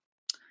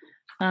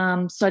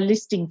true. So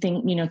listing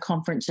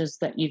conferences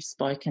that you've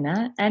spoken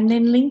at, and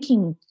then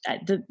linking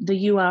the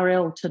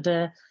URL to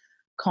the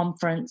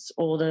conference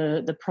or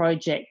the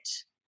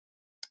project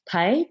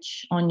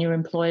page on your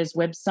employer's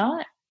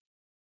website.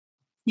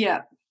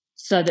 Yeah.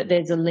 so that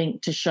there's a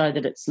link to show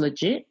that it's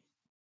legit.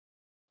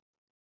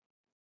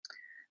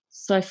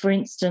 So, for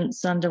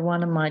instance, under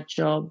one of my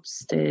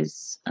jobs,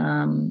 there's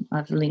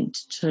I've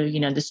linked to,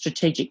 the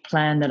strategic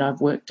plan that I've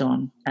worked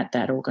on at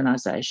that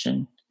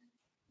organisation.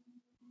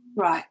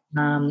 Right.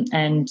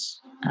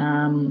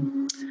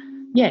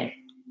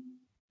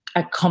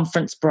 A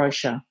conference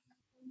brochure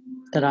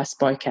that I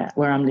spoke at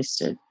where I'm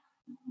listed.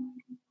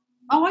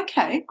 Oh,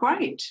 okay,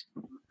 great.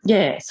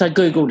 Yeah, so I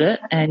Googled it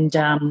and,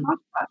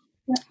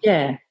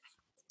 yeah.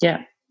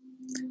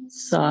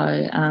 So,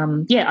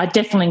 I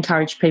definitely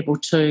encourage people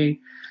to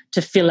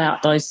fill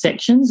out those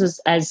sections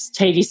as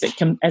tedious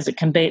as it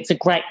can be. It's a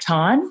great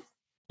time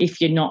if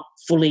you're not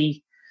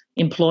fully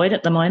employed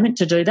at the moment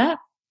to do that.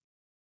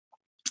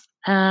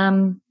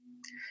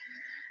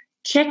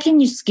 Checking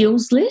your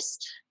skills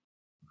list,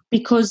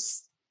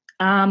 because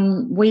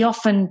we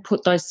often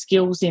put those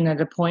skills in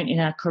at a point in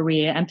our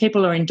career and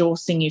people are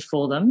endorsing you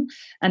for them,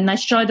 and they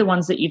show the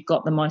ones that you've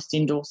got the most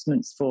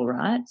endorsements for,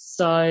 right?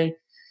 So,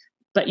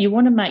 but you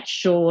want to make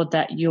sure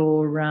that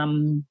you're,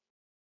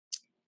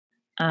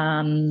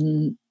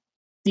 that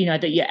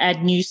you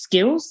add new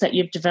skills that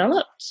you've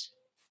developed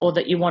or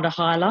that you want to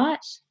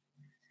highlight.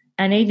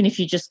 And even if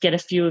you just get a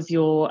few of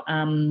your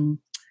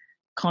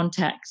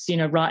contacts,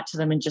 write to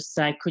them and just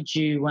say, could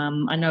you,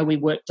 I know we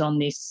worked on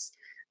this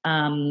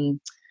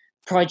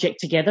project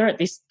together at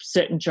this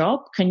certain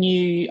job. Can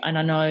you, and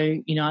I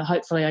know,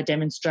 hopefully I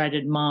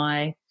demonstrated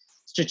my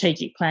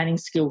strategic planning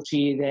skill to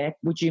you there.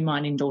 Would you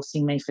mind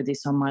endorsing me for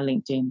this on my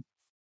LinkedIn?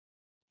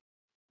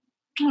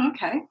 Oh,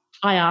 okay.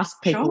 I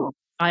ask people. Sure.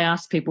 I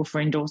ask people for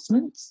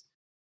endorsements.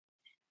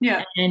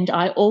 Yeah. And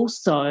I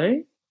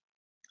also,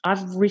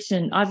 I've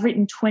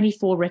written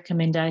 24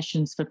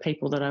 recommendations for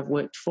people that I've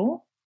worked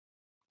for,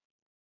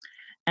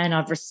 and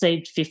I've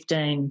received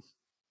 15.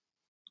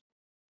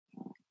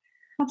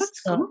 Oh,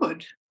 that's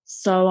good.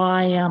 So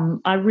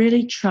I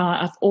really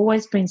try. I've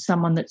always been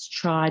someone that's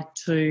tried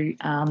to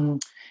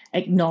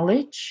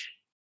acknowledge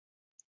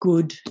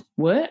good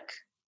work.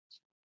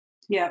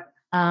 Yeah.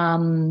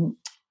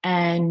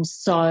 And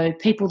so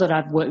people that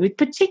I've worked with,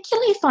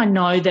 particularly if I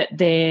know that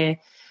they're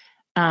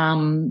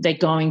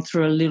going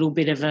through a little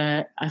bit of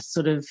a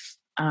sort of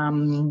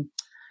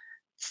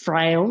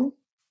frail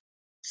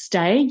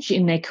stage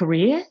in their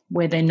career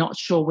where they're not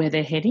sure where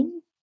they're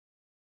heading.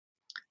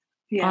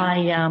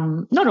 Yeah.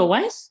 Not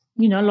always.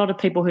 A lot of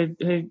people who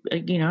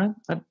are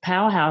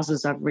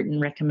powerhouses I've written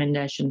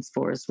recommendations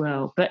for as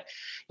well. But,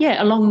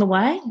 yeah, along the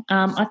way,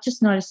 I've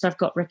just noticed I've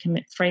got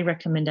 3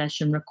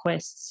 recommendation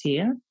requests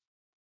here.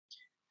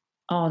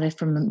 Oh, they're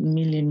from a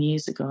million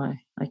years ago.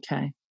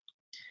 Okay.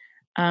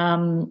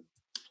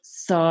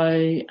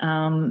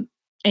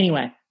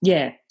 Anyway,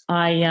 yeah,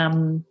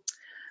 I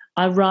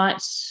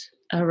write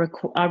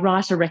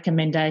a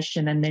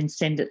recommendation and then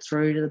send it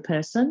through to the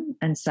person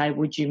and say,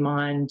 would you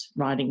mind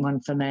writing one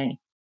for me?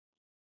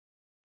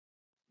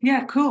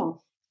 Yeah,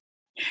 cool.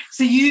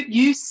 So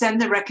you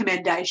send the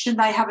recommendation.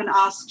 They haven't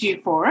asked you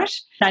for it.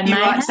 They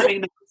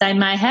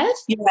may have.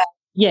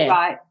 Yeah.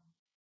 Right.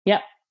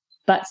 Yep.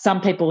 But some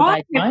people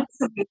they don't.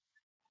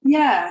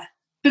 Yeah.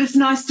 But it's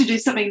nice to do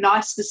something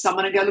nice for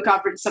someone and go, look,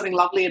 I've written something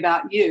lovely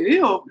about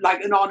you, or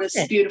like an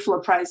honest, beautiful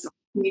appraisal.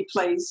 Can you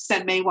please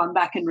send me one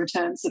back in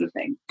return, sort of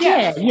thing?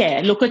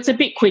 Yeah. Look, it's a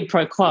bit quid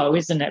pro quo,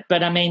 isn't it?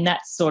 But, I mean,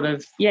 that's sort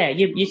of,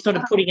 you're sort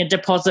of putting a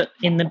deposit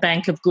in the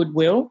bank of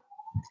goodwill.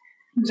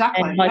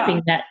 Exactly. And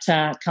hoping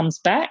that comes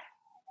back.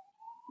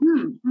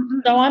 Mm-hmm.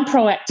 So I'm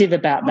proactive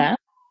about that.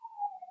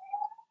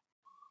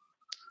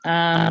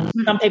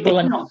 Some people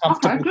are not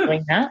comfortable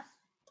doing that.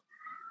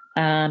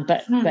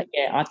 But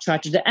yeah, I've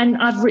tried to do, and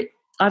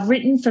I've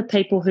written for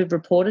people who've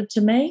reported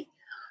to me,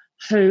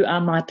 who are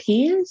my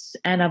peers,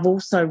 and I've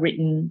also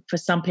written for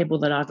some people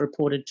that I've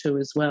reported to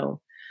as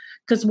well.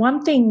 Because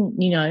one thing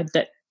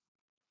that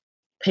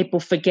people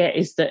forget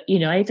is that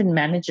even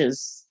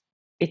managers,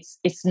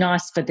 it's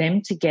nice for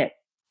them to get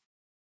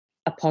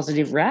a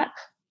positive rap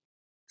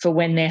for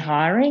when they're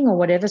hiring or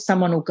whatever.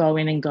 Someone will go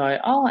in and go,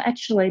 oh,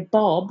 actually,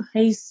 Bob,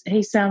 he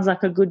sounds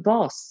like a good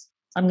boss.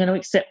 I'm going to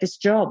accept this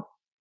job.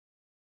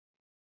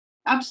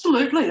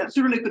 Absolutely. That's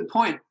a really good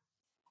point.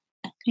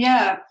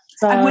 Yeah.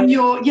 So, and when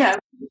you're,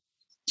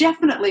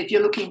 definitely if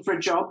you're looking for a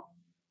job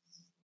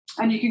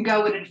and you can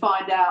go in and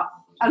find out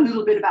a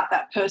little bit about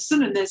that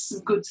person and there's some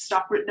good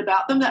stuff written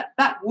about them,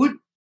 that would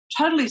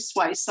totally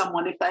sway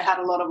someone if they had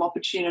a lot of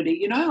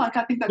opportunity, I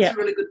think that's a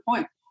really good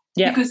point.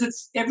 Yeah. Because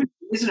it's everything,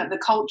 isn't it? The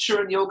culture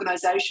and the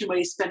organisation where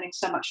you're spending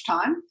so much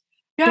time.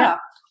 Yeah.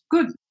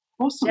 Good.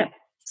 Awesome. Yeah.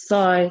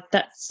 So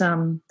that's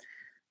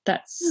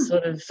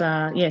sort of,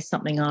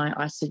 something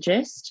I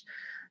suggest.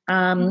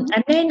 And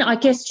then I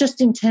guess just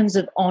in terms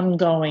of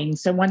ongoing,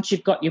 so once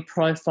you've got your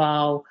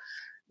profile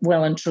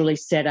well and truly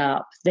set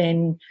up,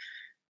 then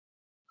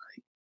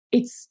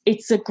it's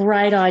a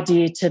great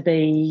idea to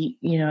be,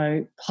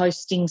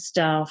 posting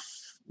stuff,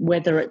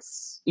 whether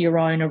it's your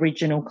own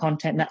original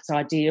content, that's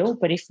ideal.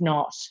 But if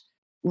not,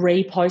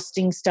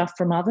 reposting stuff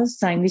from others,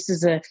 saying this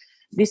is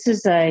this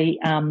is a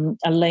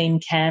lean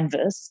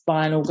canvas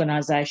by an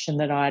organisation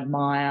that I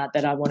admire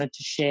that I wanted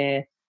to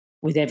share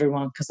with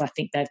everyone because I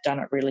think they've done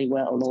it really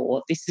well.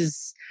 Or this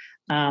is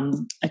a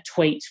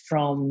tweet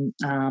from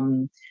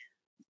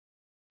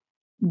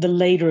the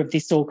leader of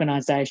this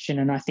organisation,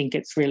 and I think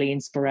it's really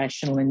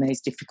inspirational in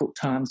these difficult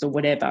times, or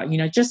whatever.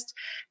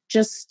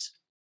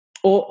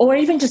 Or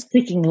even just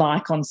clicking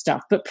like on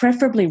stuff, but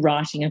preferably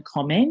writing a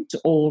comment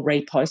or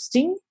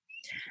reposting.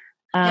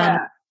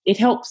 It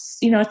helps,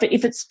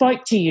 if it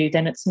spoke to you,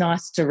 then it's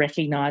nice to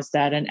recognise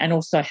that and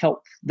also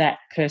help that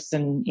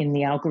person in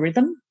the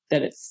algorithm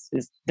that it's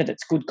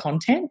good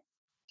content.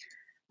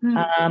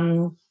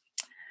 How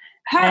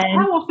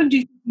often do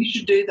you think you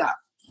should do that?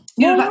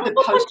 I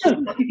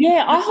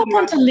hop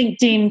onto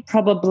LinkedIn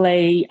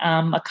probably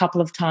a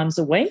couple of times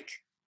a week.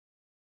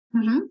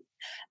 Mm-hmm.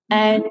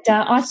 And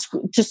I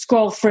just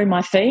scroll through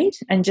my feed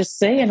and just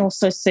see, and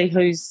also see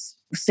who's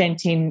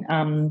sent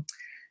in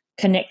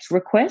connect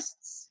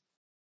requests.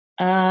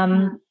 So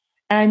I'm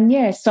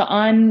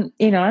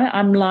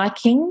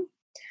liking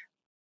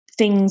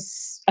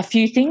a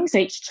few things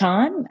each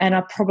time, and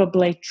I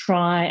probably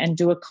try and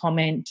do a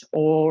comment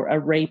or a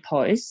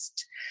repost.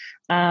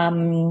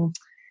 And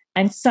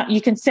so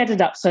you can set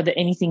it up so that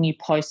anything you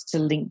post to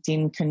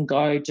LinkedIn can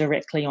go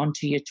directly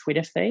onto your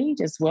Twitter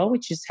feed as well,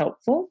 which is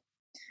helpful.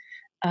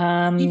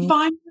 You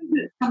find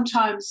that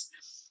sometimes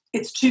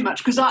it's too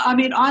much? Because,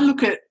 I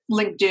look at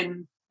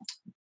LinkedIn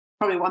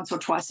probably once or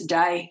twice a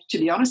day, to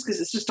be honest,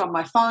 because it's just on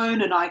my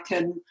phone and I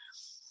can,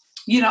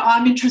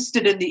 I'm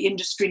interested in the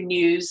industry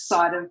news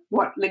side of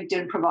what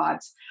LinkedIn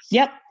provides.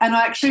 Yep. And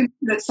I actually look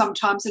at it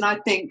sometimes and I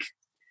think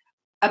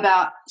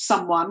about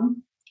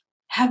someone.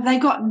 Have they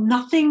got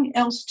nothing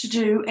else to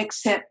do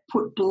except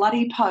put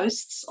bloody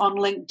posts on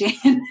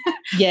LinkedIn?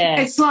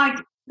 Yeah. It's like,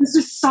 this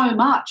is so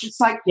much. It's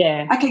like,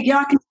 okay, I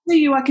can see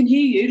you, I can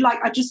hear you. Like,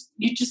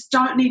 you just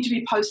don't need to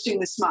be posting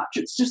this much.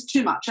 It's just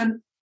too much.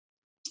 And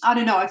I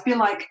don't know, I feel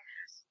like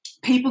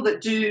people that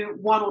do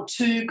one or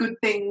two good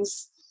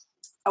things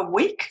a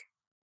week,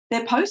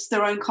 their posts,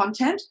 their own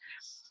content,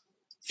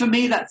 for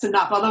me, that's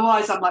enough.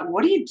 Otherwise, I'm like,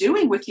 what are you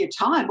doing with your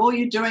time? All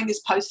you're doing is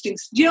posting.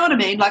 Do you know what I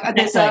mean? Like,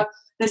 there's a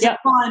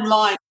fine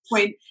line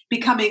between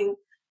becoming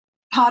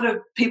part of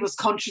people's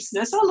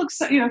consciousness. Oh, look,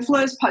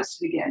 Fleur's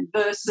posted again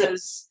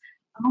versus,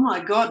 oh my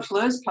God,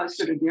 Fleur's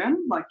posted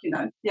again. Like,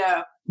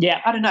 yeah.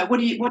 I don't know. What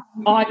do you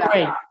I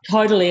agree.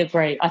 Totally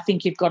agree. I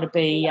think you've got to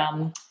be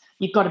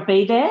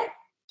there.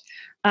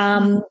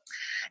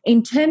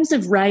 In terms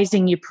of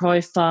raising your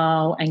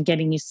profile and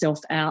getting yourself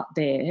out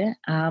there,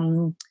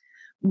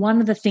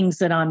 one of the things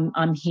that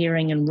I'm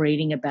hearing and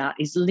reading about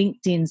is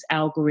LinkedIn's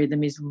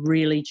algorithm is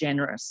really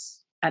generous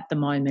at the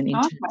moment in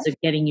terms of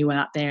getting you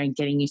out there and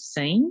getting you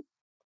seen.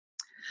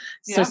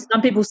 So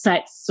some people say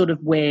it's sort of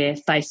where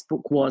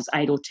Facebook was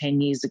 8 or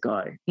 10 years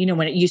ago,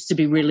 when it used to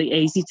be really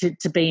easy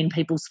to be in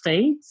people's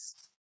feeds.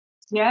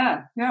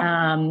 Yeah.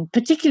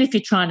 Particularly if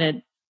you're trying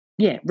to,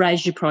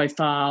 raise your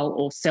profile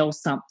or sell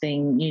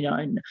something,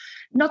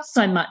 not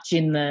so much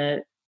in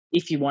the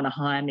if you want to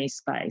hire me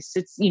space.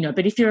 It's,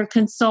 but if you're a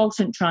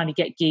consultant trying to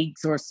get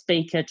gigs or a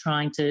speaker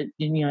trying to,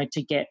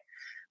 to get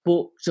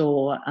booked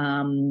or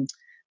an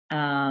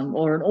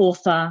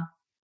author,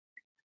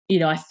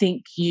 I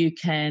think you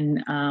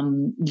can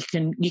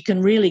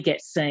really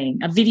get seen.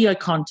 A video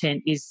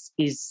content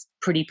is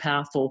pretty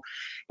powerful.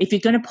 If you're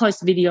going to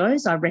post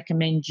videos, I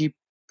recommend you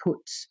put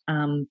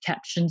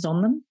captions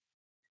on them,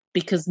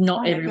 because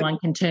not everyone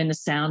can turn the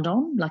sound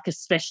on, like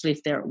especially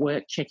if they're at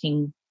work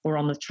checking or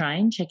on the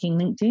train checking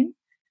LinkedIn.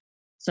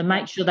 So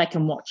make sure they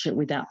can watch it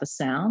without the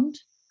sound.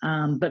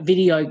 But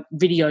video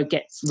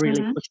gets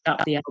really pushed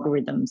up the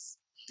algorithms.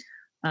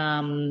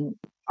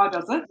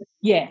 Does it?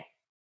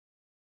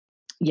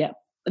 Yeah.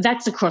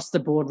 That's across the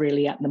board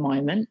really at the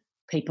moment.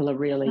 People are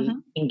really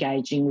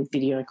engaging with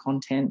video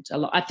content a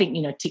lot. I think,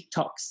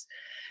 TikTok's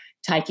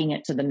taking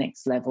it to the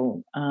next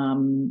level.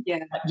 So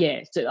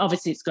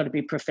obviously it's got to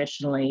be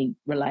professionally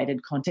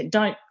related content.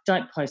 Don't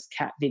post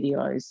cat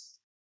videos.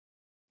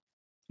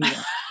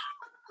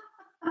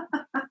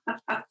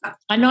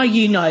 I know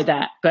you know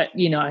that, but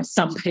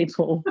some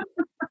people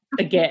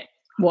forget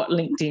what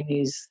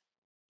LinkedIn is.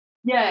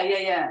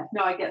 Yeah.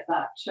 No, I get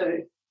that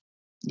too.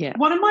 Yeah.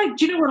 Do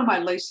you know one of my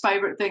least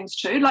favourite things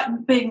too? Like,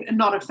 being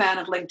not a fan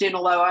of LinkedIn,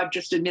 although I've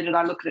just admitted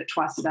I look at it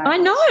twice a day. I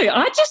know.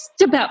 I just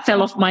about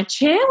fell off my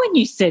chair when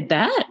you said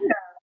that. Yeah.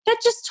 That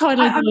just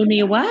totally blew me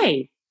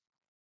away.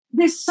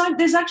 There's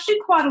actually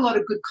quite a lot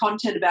of good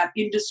content about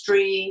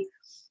industry,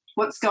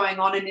 what's going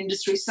on in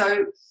industry.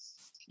 So,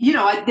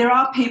 there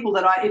are people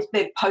that if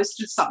they've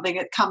posted something,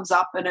 it comes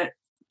up and it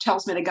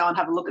tells me to go and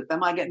have a look at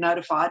them. I get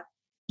notified.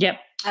 Yep.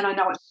 And I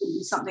know it's going to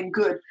be something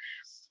good.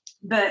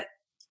 But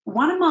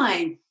one of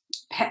my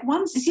pet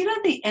ones is,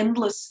 the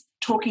endless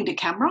talking to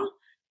camera.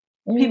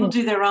 People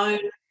do their own,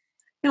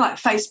 like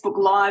Facebook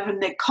Live,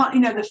 and they're,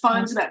 the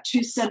phone's about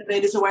 2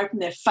 centimetres away from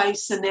their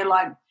face, and they're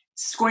like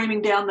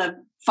screaming down the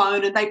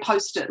phone, and they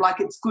post it like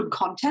it's good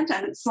content.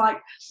 And it's like,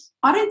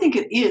 I don't think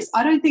it is.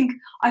 I think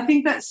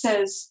that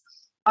says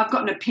I've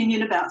got an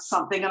opinion about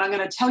something and I'm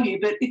going to tell you,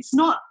 but it's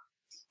not,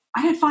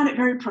 I don't find it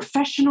very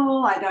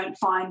professional. I don't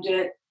find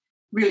it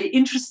really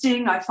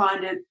interesting. I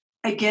find it,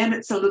 again,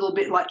 it's a little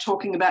bit like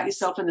talking about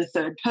yourself in the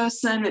third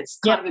person. It's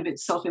kind of a bit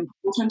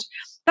self-important.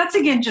 That's,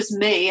 again, just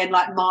me and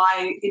like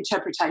my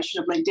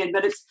interpretation of LinkedIn.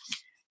 But it's,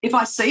 if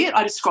I see it,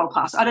 I just scroll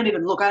past. I don't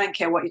even look. I don't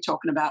care what you're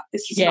talking about.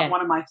 It's just not one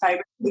of my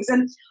favourite things.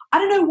 And I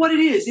don't know what it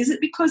is. Is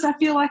it because I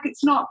feel like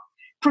it's not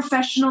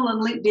professional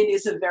and LinkedIn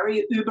is a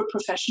very uber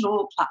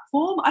professional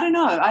platform? I don't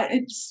know.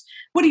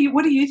 What do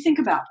you think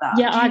about that?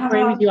 Yeah, I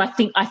agree with you.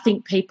 I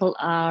think people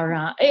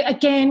are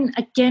again.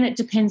 It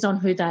depends on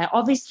who they are.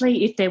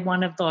 Obviously, if they're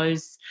one of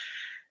those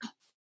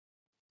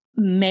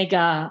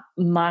mega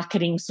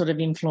marketing sort of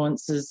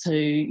influencers who,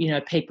 you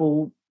know,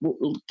 people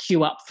will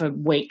queue up for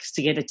weeks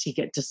to get a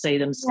ticket to see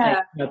them speak,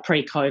 you know,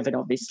 pre-COVID,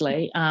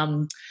 obviously,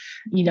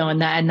 you know,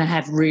 and they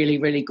have really,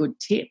 really good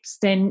tips,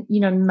 then,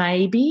 you know,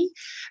 maybe.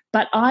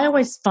 But I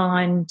always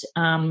find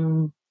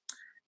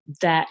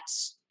that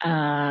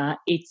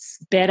it's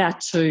better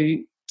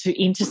to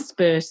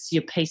intersperse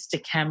your piece to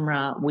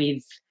camera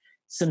with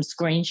some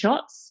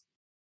screenshots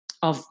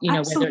of, you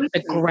know, whether it's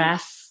a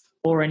graph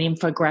or an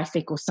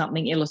infographic or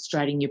something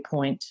illustrating your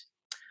point,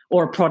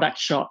 or a product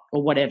shot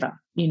or whatever,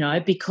 you know,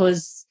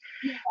 because,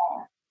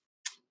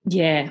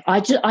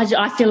 I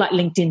feel like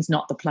LinkedIn's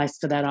not the place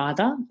for that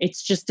either.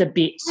 It's just a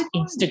bit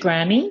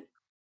Instagrammy.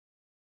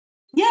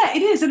 Yeah,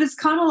 it is. And it's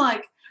kind of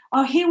like,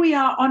 oh, here we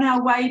are on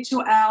our way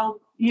to our,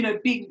 you know,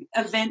 big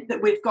event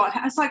that we've got.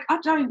 It's like, I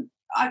don't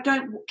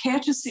care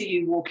to see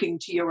you walking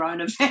to your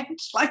own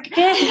event. Like,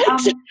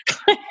 it's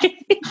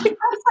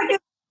like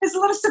there's a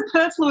lot of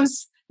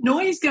superfluous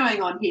noise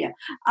going on here.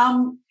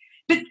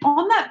 But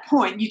on that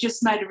point, you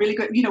just made a really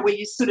good, you know, where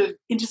you're sort of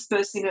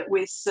interspersing it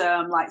with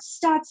like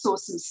stats or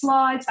some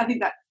slides. I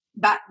think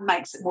that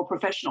makes it more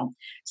professional.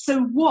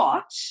 So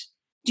what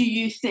do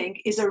you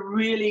think is a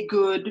really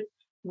good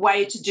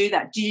way to do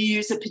that? Do you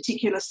use a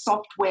particular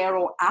software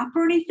or app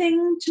or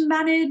anything to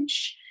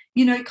manage,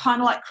 you know,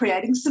 kind of like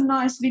creating some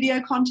nice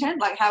video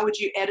content? Like, how would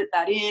you edit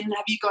that in?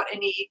 Have you got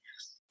any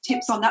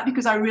tips on that?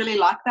 Because I really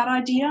like that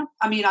idea.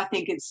 I mean, I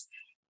think it's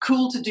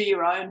cool to do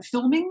your own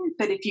filming,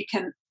 but if you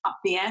can up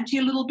the ante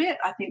a little bit,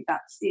 I think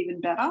that's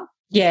even better.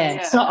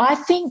 Yeah. So I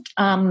think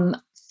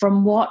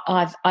from what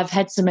I've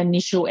had some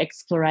initial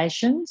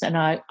explorations, and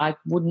I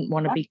wouldn't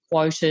want to be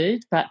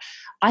quoted, but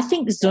I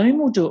think Zoom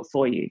will do it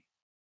for you.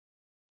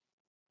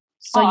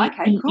 So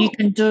cool. You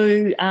can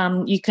do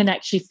you can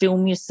actually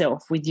film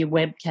yourself with your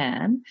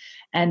webcam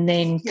and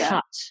then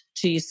cut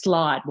to your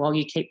slide while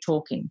you keep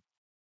talking.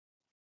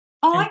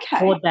 Oh, okay.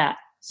 Record that.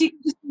 So you can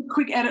just do a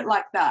quick edit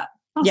like that.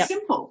 Oh,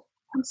 simple.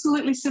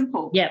 Absolutely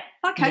simple. Yep.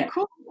 Okay,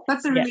 cool.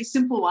 That's a really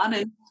simple one.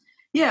 And,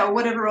 or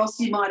whatever else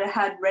you might have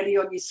had ready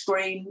on your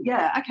screen.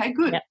 Yeah, okay,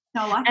 good. Yep.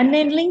 I like and that.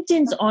 then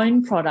LinkedIn's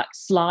own product,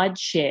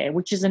 SlideShare,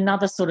 which is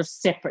another sort of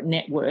separate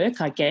network,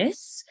 I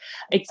guess.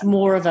 It's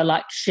more of a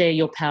like share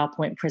your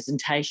PowerPoint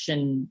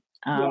presentation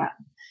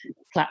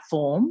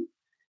platform.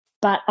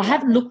 But I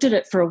haven't looked at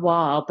it for a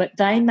while, but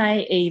they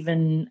may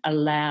even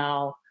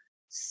allow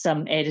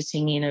some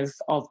editing in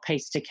of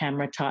piece to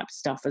camera type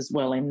stuff as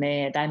well in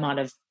there. They might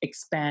have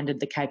expanded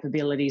the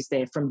capabilities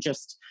there from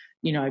just,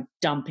 you know,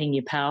 dumping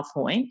your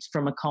PowerPoint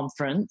from a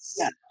conference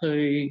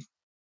to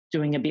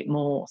doing a bit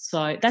more.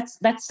 So that's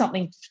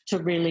something to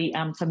really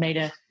for me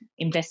to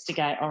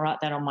investigate. I'll write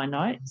that on my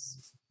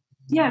notes.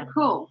 Yeah,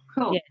 cool.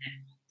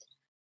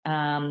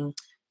 Yeah.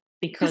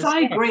 Because I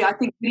agree. I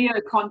think video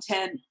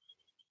content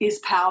is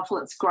powerful.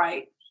 It's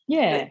great.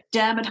 Yeah. But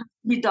damn, it has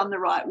to be done the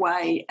right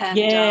way. And,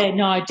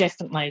 no,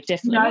 definitely. You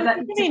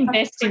can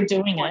invest in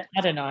doing it.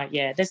 I don't know.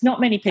 Yeah, there's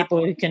not many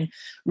people who can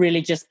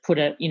really just put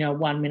a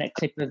 1 minute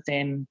clip of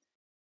them.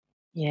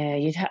 Yeah,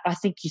 I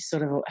think you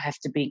sort of have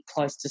to be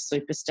close to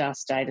superstar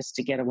status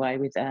to get away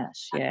with that.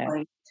 Yeah.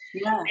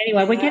 Yeah.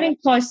 Anyway, we're getting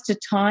close to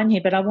time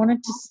here, but I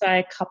wanted to say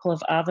a couple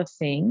of other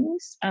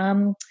things.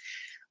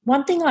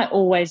 One thing I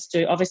always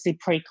do, obviously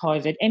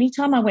pre-COVID,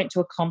 anytime I went to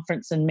a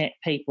conference and met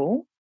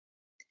people,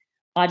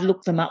 I'd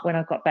look them up when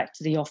I got back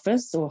to the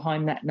office or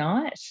home that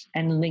night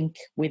and link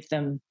with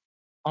them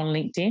on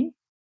LinkedIn.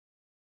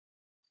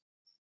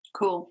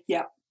 Cool,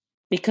 yeah.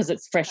 Because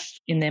it's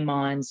fresh in their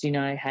minds, you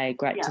know, hey,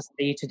 great to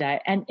see you today.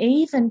 And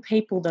even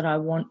people that I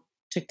want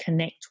to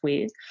connect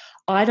with,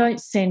 I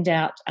don't send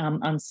out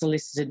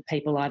unsolicited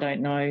people I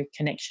don't know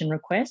connection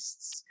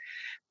requests.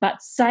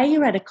 But say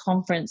you're at a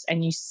conference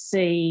and you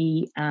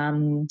see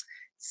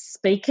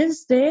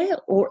speakers there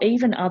or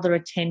even other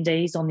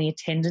attendees on the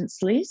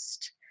attendance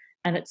list,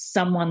 and it's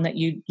someone that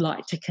you'd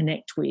like to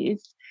connect with,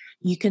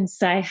 you can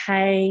say,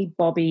 hey,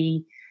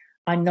 Bobby,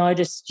 I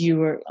noticed you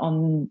were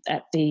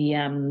at the,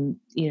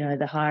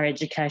 the higher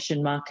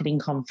education marketing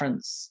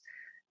conference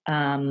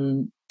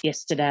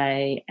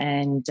yesterday,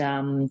 and,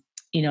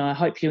 I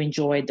hope you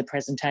enjoyed the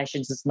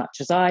presentations as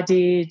much as I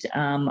did.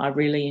 I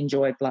really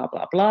enjoyed blah,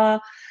 blah, blah.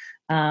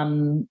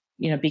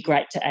 Be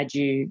great to add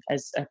you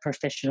as a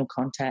professional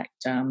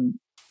contact, and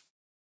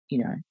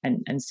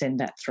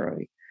send that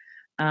through.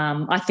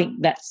 I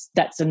think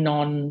that's a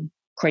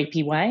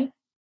non-creepy way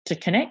to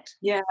connect.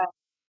 Yeah.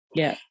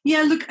 Yeah.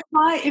 Yeah, look,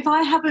 if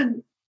I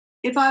haven't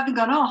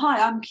gone, oh,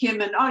 hi, I'm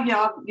Kim, and oh yeah,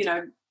 I'll,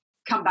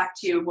 come back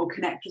to you and we'll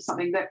connect or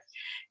something. But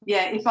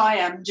yeah, if I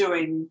am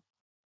doing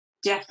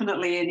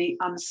definitely any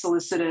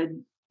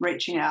unsolicited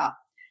reaching out,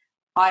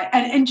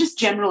 and just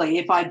generally,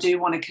 if I do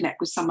want to connect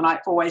with someone, I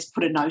always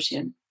put a note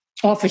in.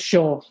 Oh, for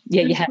sure.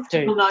 Yeah, you have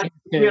to. Note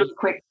really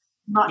quick.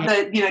 Not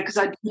Yeah. because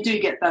I do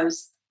get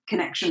those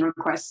connection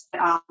requests.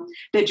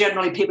 They're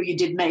generally people you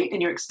did meet and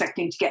you're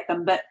expecting to get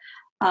them. But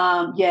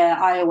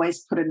I always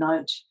put a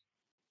note.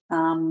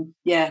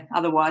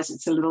 Otherwise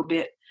it's a little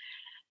bit,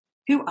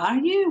 who are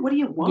you? What do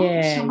you want?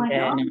 Yeah, oh my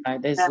God. no,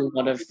 there's a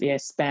lot of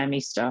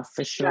spammy stuff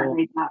for sure. Don't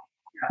need that.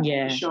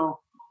 Yeah, for sure.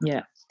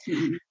 Yeah.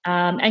 Mm-hmm.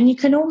 And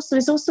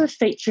there's also a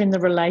feature in the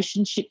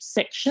relationships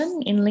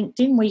section in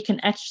LinkedIn where you can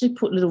actually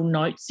put little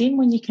notes in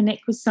when you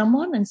connect with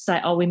someone and say,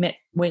 oh, I met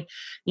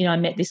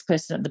this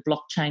person at the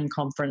blockchain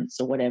conference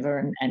or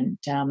whatever, and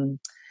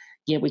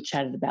we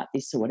chatted about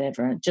this or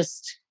whatever. And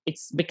it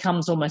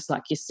becomes almost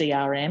like your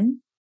CRM.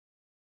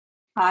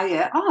 Oh,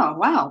 yeah. Oh,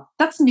 wow.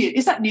 That's new.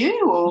 Is that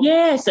new? Or?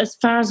 Yes, as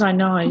far as I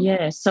know,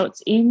 yes. So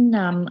it's in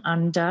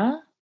under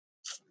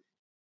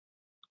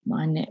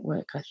my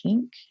network, I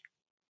think.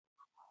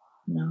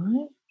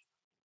 No.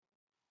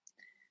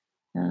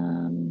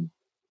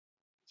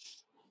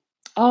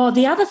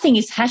 The other thing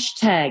is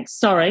hashtags.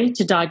 Sorry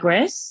to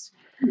digress.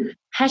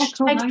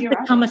 Hashtags have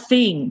become a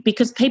thing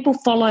because people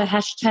follow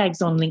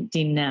hashtags on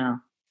LinkedIn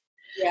now.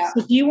 Yeah.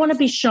 So if you want to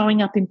be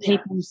showing up in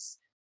people's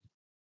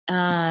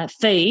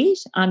feed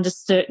under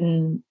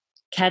certain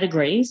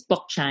categories,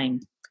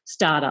 blockchain,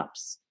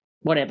 startups,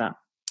 whatever,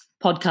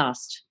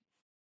 podcast,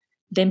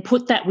 then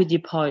put that with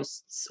your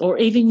posts or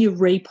even your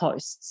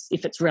reposts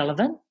if it's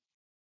relevant,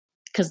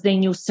 because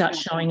then you'll start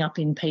showing up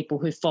in people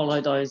who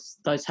follow those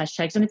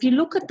hashtags. And if you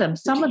look at them,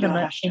 some of them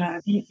are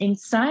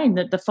insane,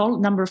 that the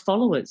number of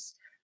followers.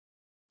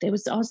 I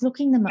was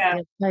looking them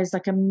up. There's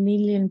like 1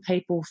 million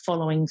people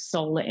following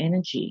solar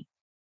energy.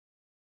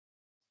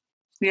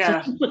 Yeah. So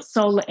if you put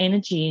solar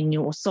energy in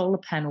your solar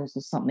panels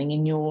or something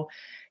in your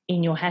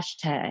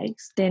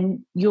hashtags,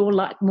 then you're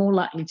more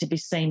likely to be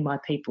seen by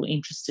people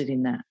interested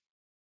in that.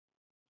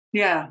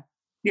 Yeah.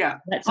 Yeah.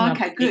 That's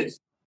okay, good.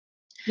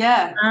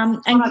 Yeah. And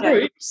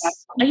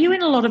groups. Are you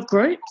in a lot of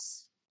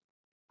groups?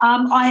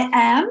 I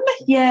am.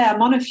 Yeah,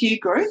 I'm on a few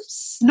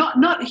groups.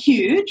 Not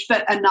huge,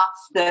 but enough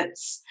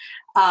that's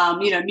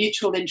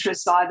mutual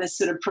interests, either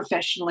sort of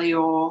professionally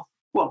or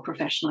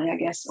professionally, I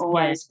guess,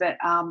 always. Yeah.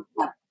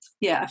 But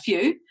a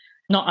few.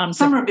 Not unprofessionally.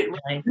 Some are a bit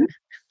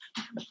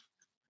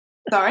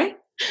Sorry?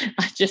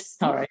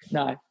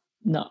 No,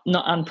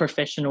 not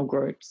unprofessional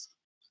groups.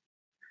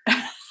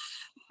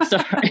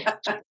 Sorry.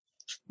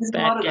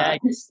 Bad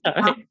game.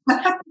 Sorry.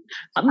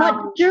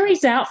 My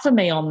jury's out for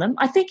me on them.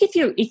 I think if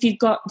you've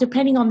got,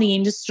 depending on the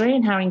industry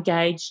and how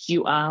engaged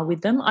you are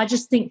with them, I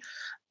just think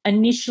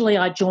initially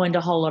I joined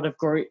a whole lot of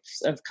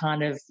groups of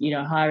kind of,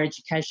 higher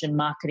education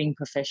marketing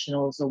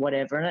professionals or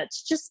whatever, and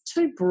it's just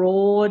too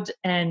broad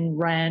and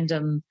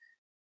random.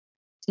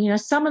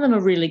 Some of them are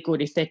really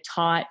good if they're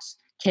tight,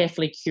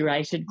 carefully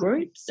curated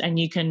groups and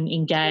you can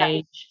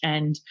engage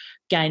and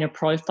gain a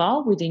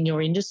profile within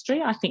your industry.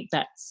 I think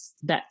that's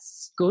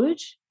good,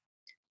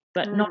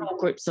 but not all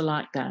groups are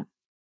like that.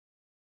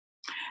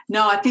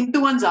 No, I think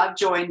the ones I've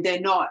joined, they're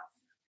not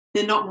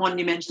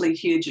monumentally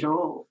huge at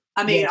all.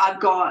 I mean,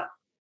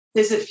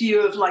 there's a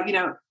few of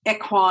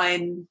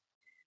equine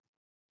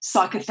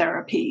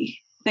psychotherapy,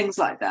 things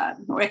like that,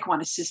 or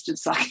equine assisted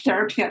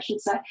psychotherapy, I should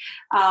say.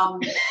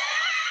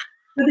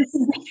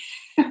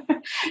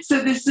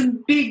 So there's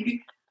some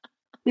big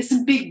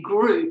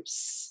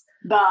groups,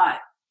 but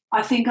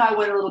I think I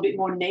went a little bit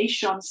more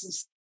niche on some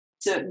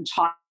certain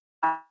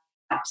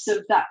types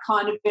of that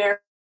kind of area.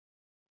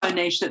 So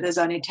niche that there's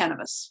only 10 of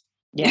us.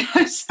 Yeah.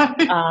 So,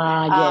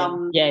 yeah.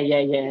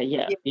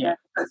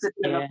 That's a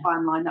bit of a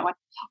fine line, that one.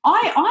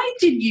 I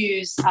did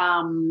use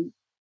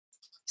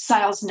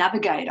Sales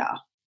Navigator,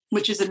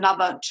 which is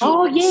another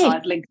tool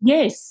inside LinkedIn.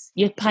 Yes,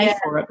 you pay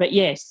for it, but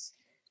yes.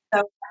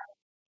 So,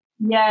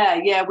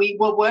 we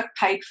were work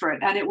paid for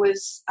it, and it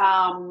was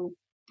it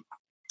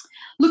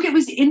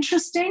was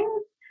interesting.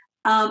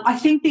 I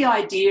think the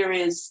idea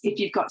is if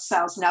you've got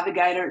Sales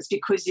Navigator, it's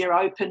because you're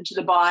open to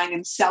the buying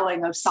and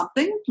selling of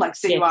something,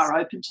 you are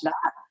open to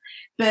that.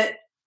 But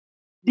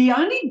the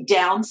only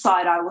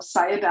downside I will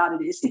say about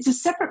it is it's a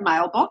separate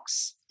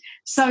mailbox.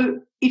 So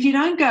if you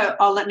don't go,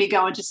 let me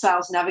go into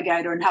Sales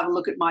Navigator and have a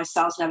look at my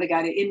Sales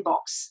Navigator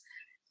inbox,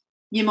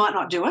 you might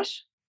not do it.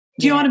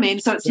 Do you know what I mean?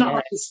 So it's not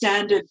like the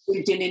standard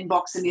LinkedIn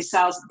inbox and your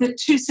sales. They're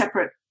two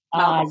separate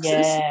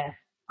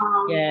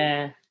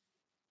mailboxes.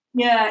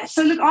 Yeah.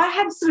 So look, I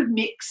had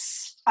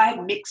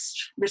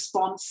mixed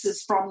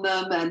responses from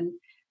them, and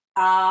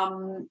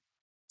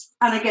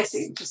I guess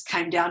it just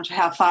came down to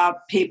how far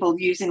people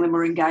using them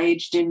were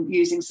engaged in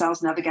using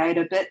Sales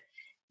Navigator. But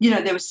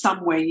there was some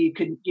where you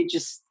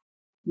just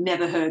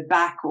never heard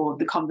back, or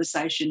the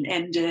conversation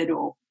ended,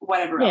 or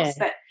whatever else.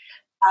 But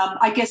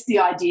I guess the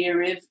idea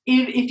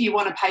if you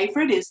want to pay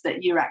for it is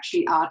that you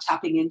actually are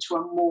tapping into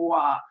a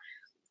more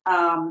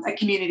a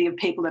community of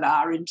people that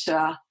are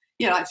into,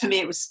 like for me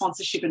it was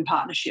sponsorship and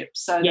partnership.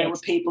 So there were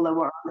people that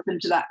were open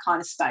to that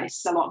kind of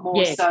space a lot more.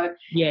 Yes. So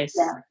yes.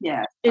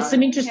 Yeah. There's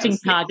some interesting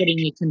targeting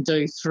you can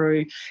do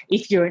through,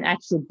 if you're an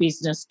actual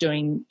business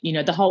doing,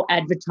 the whole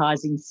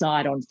advertising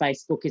side on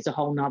Facebook is a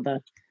whole nother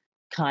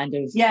kind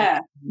of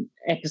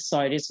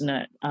episode, isn't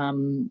it?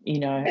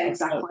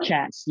 Exactly.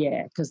 Chat,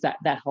 because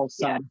that whole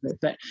side of it.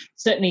 But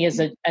certainly as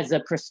a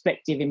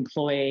prospective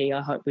employee,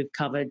 I hope we've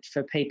covered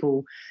for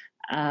people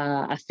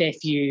a fair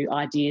few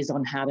ideas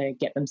on how to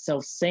get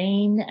themselves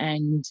seen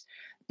and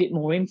a bit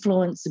more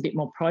influence, a bit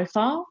more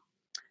profile.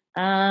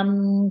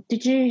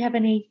 Did you have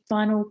any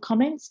final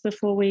comments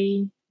before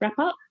we wrap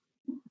up?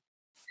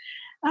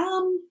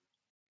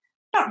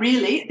 Not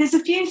really. There's a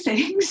few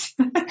things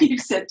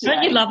you've said today.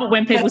 Don't you love it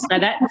when people say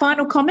that?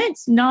 Final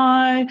comments?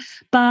 No,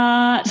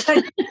 but...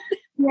 but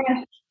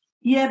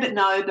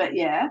no, but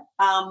yeah.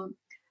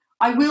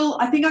 I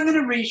think I'm going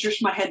to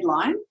readjust my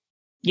headline.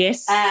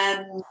 Yes.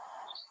 And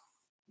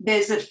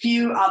there's a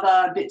few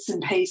other bits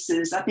and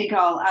pieces. I think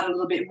I'll add a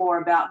little bit more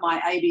about my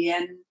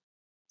ABN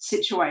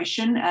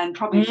situation and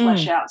probably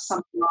flesh out some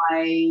of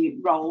my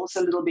roles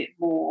a little bit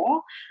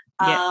more.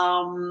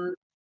 And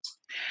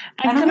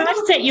can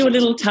I set you a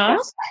little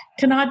task?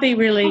 Can I be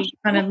really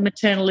kind of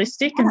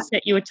maternalistic and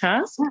set you a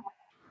task?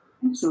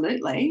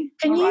 Absolutely.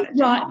 Can you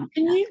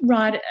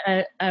write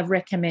a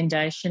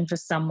recommendation for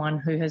someone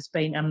who has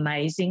been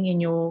amazing in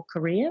your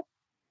career?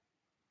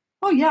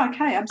 Oh, yeah,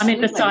 okay, absolutely.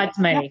 I mean, besides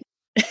me.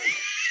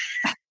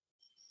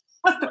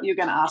 I thought you were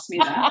going to ask me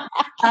that.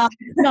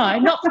 No,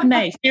 not for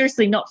me.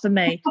 Seriously, not for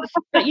me.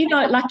 But,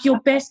 like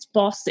your best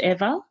boss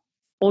ever,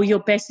 or your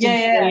best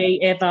employee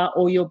ever,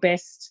 or your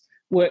best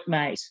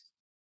workmate.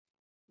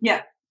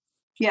 Yeah,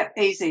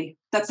 easy.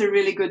 That's a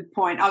really good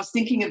point. I was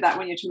thinking of that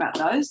when you're talking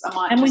about those.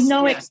 With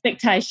no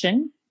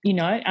expectation,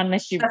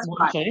 unless you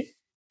want to.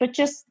 But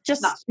just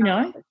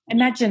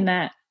imagine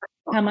that,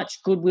 how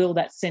much goodwill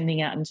that's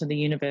sending out into the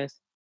universe.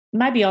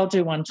 Maybe I'll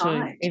do one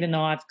too, even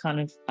though I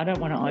don't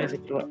want to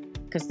overdo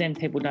it because then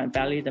people don't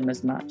value them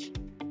as much.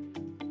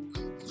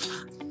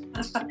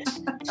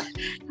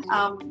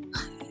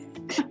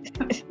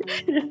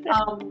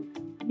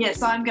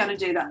 Yes, I'm going to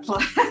do that.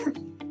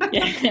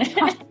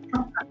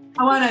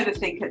 I won't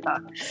overthink it though.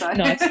 So.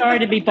 No, sorry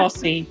to be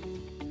bossy.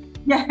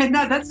 Yeah,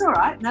 no, that's all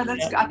right. No,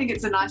 that's. I think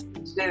it's a nice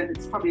thing to do, and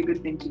it's probably a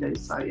good thing to do.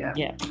 So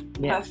yeah.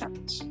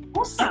 Perfect.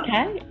 Awesome.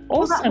 Okay,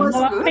 awesome. Well,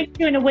 I'll speak to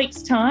you in a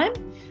week's time.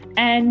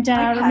 And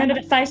remember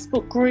the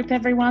Facebook group,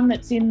 everyone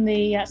that's in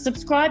the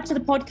subscribe to the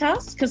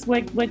podcast because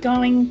we're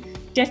going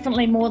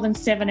definitely more than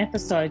 7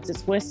 episodes.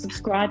 It's worth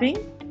subscribing.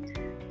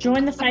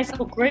 Join the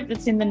Facebook group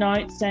that's in the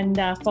notes and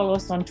follow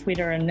us on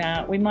Twitter, and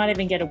we might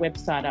even get a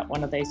website up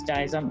one of these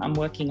days. I'm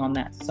working on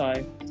that. So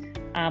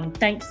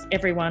thanks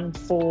everyone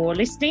for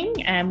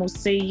listening, and we'll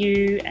see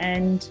you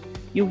and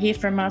you'll hear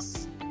from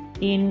us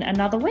in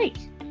another week.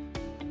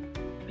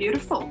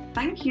 Beautiful.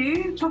 Thank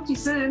you. Talk to you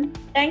soon.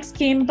 Thanks,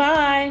 Kim.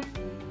 Bye.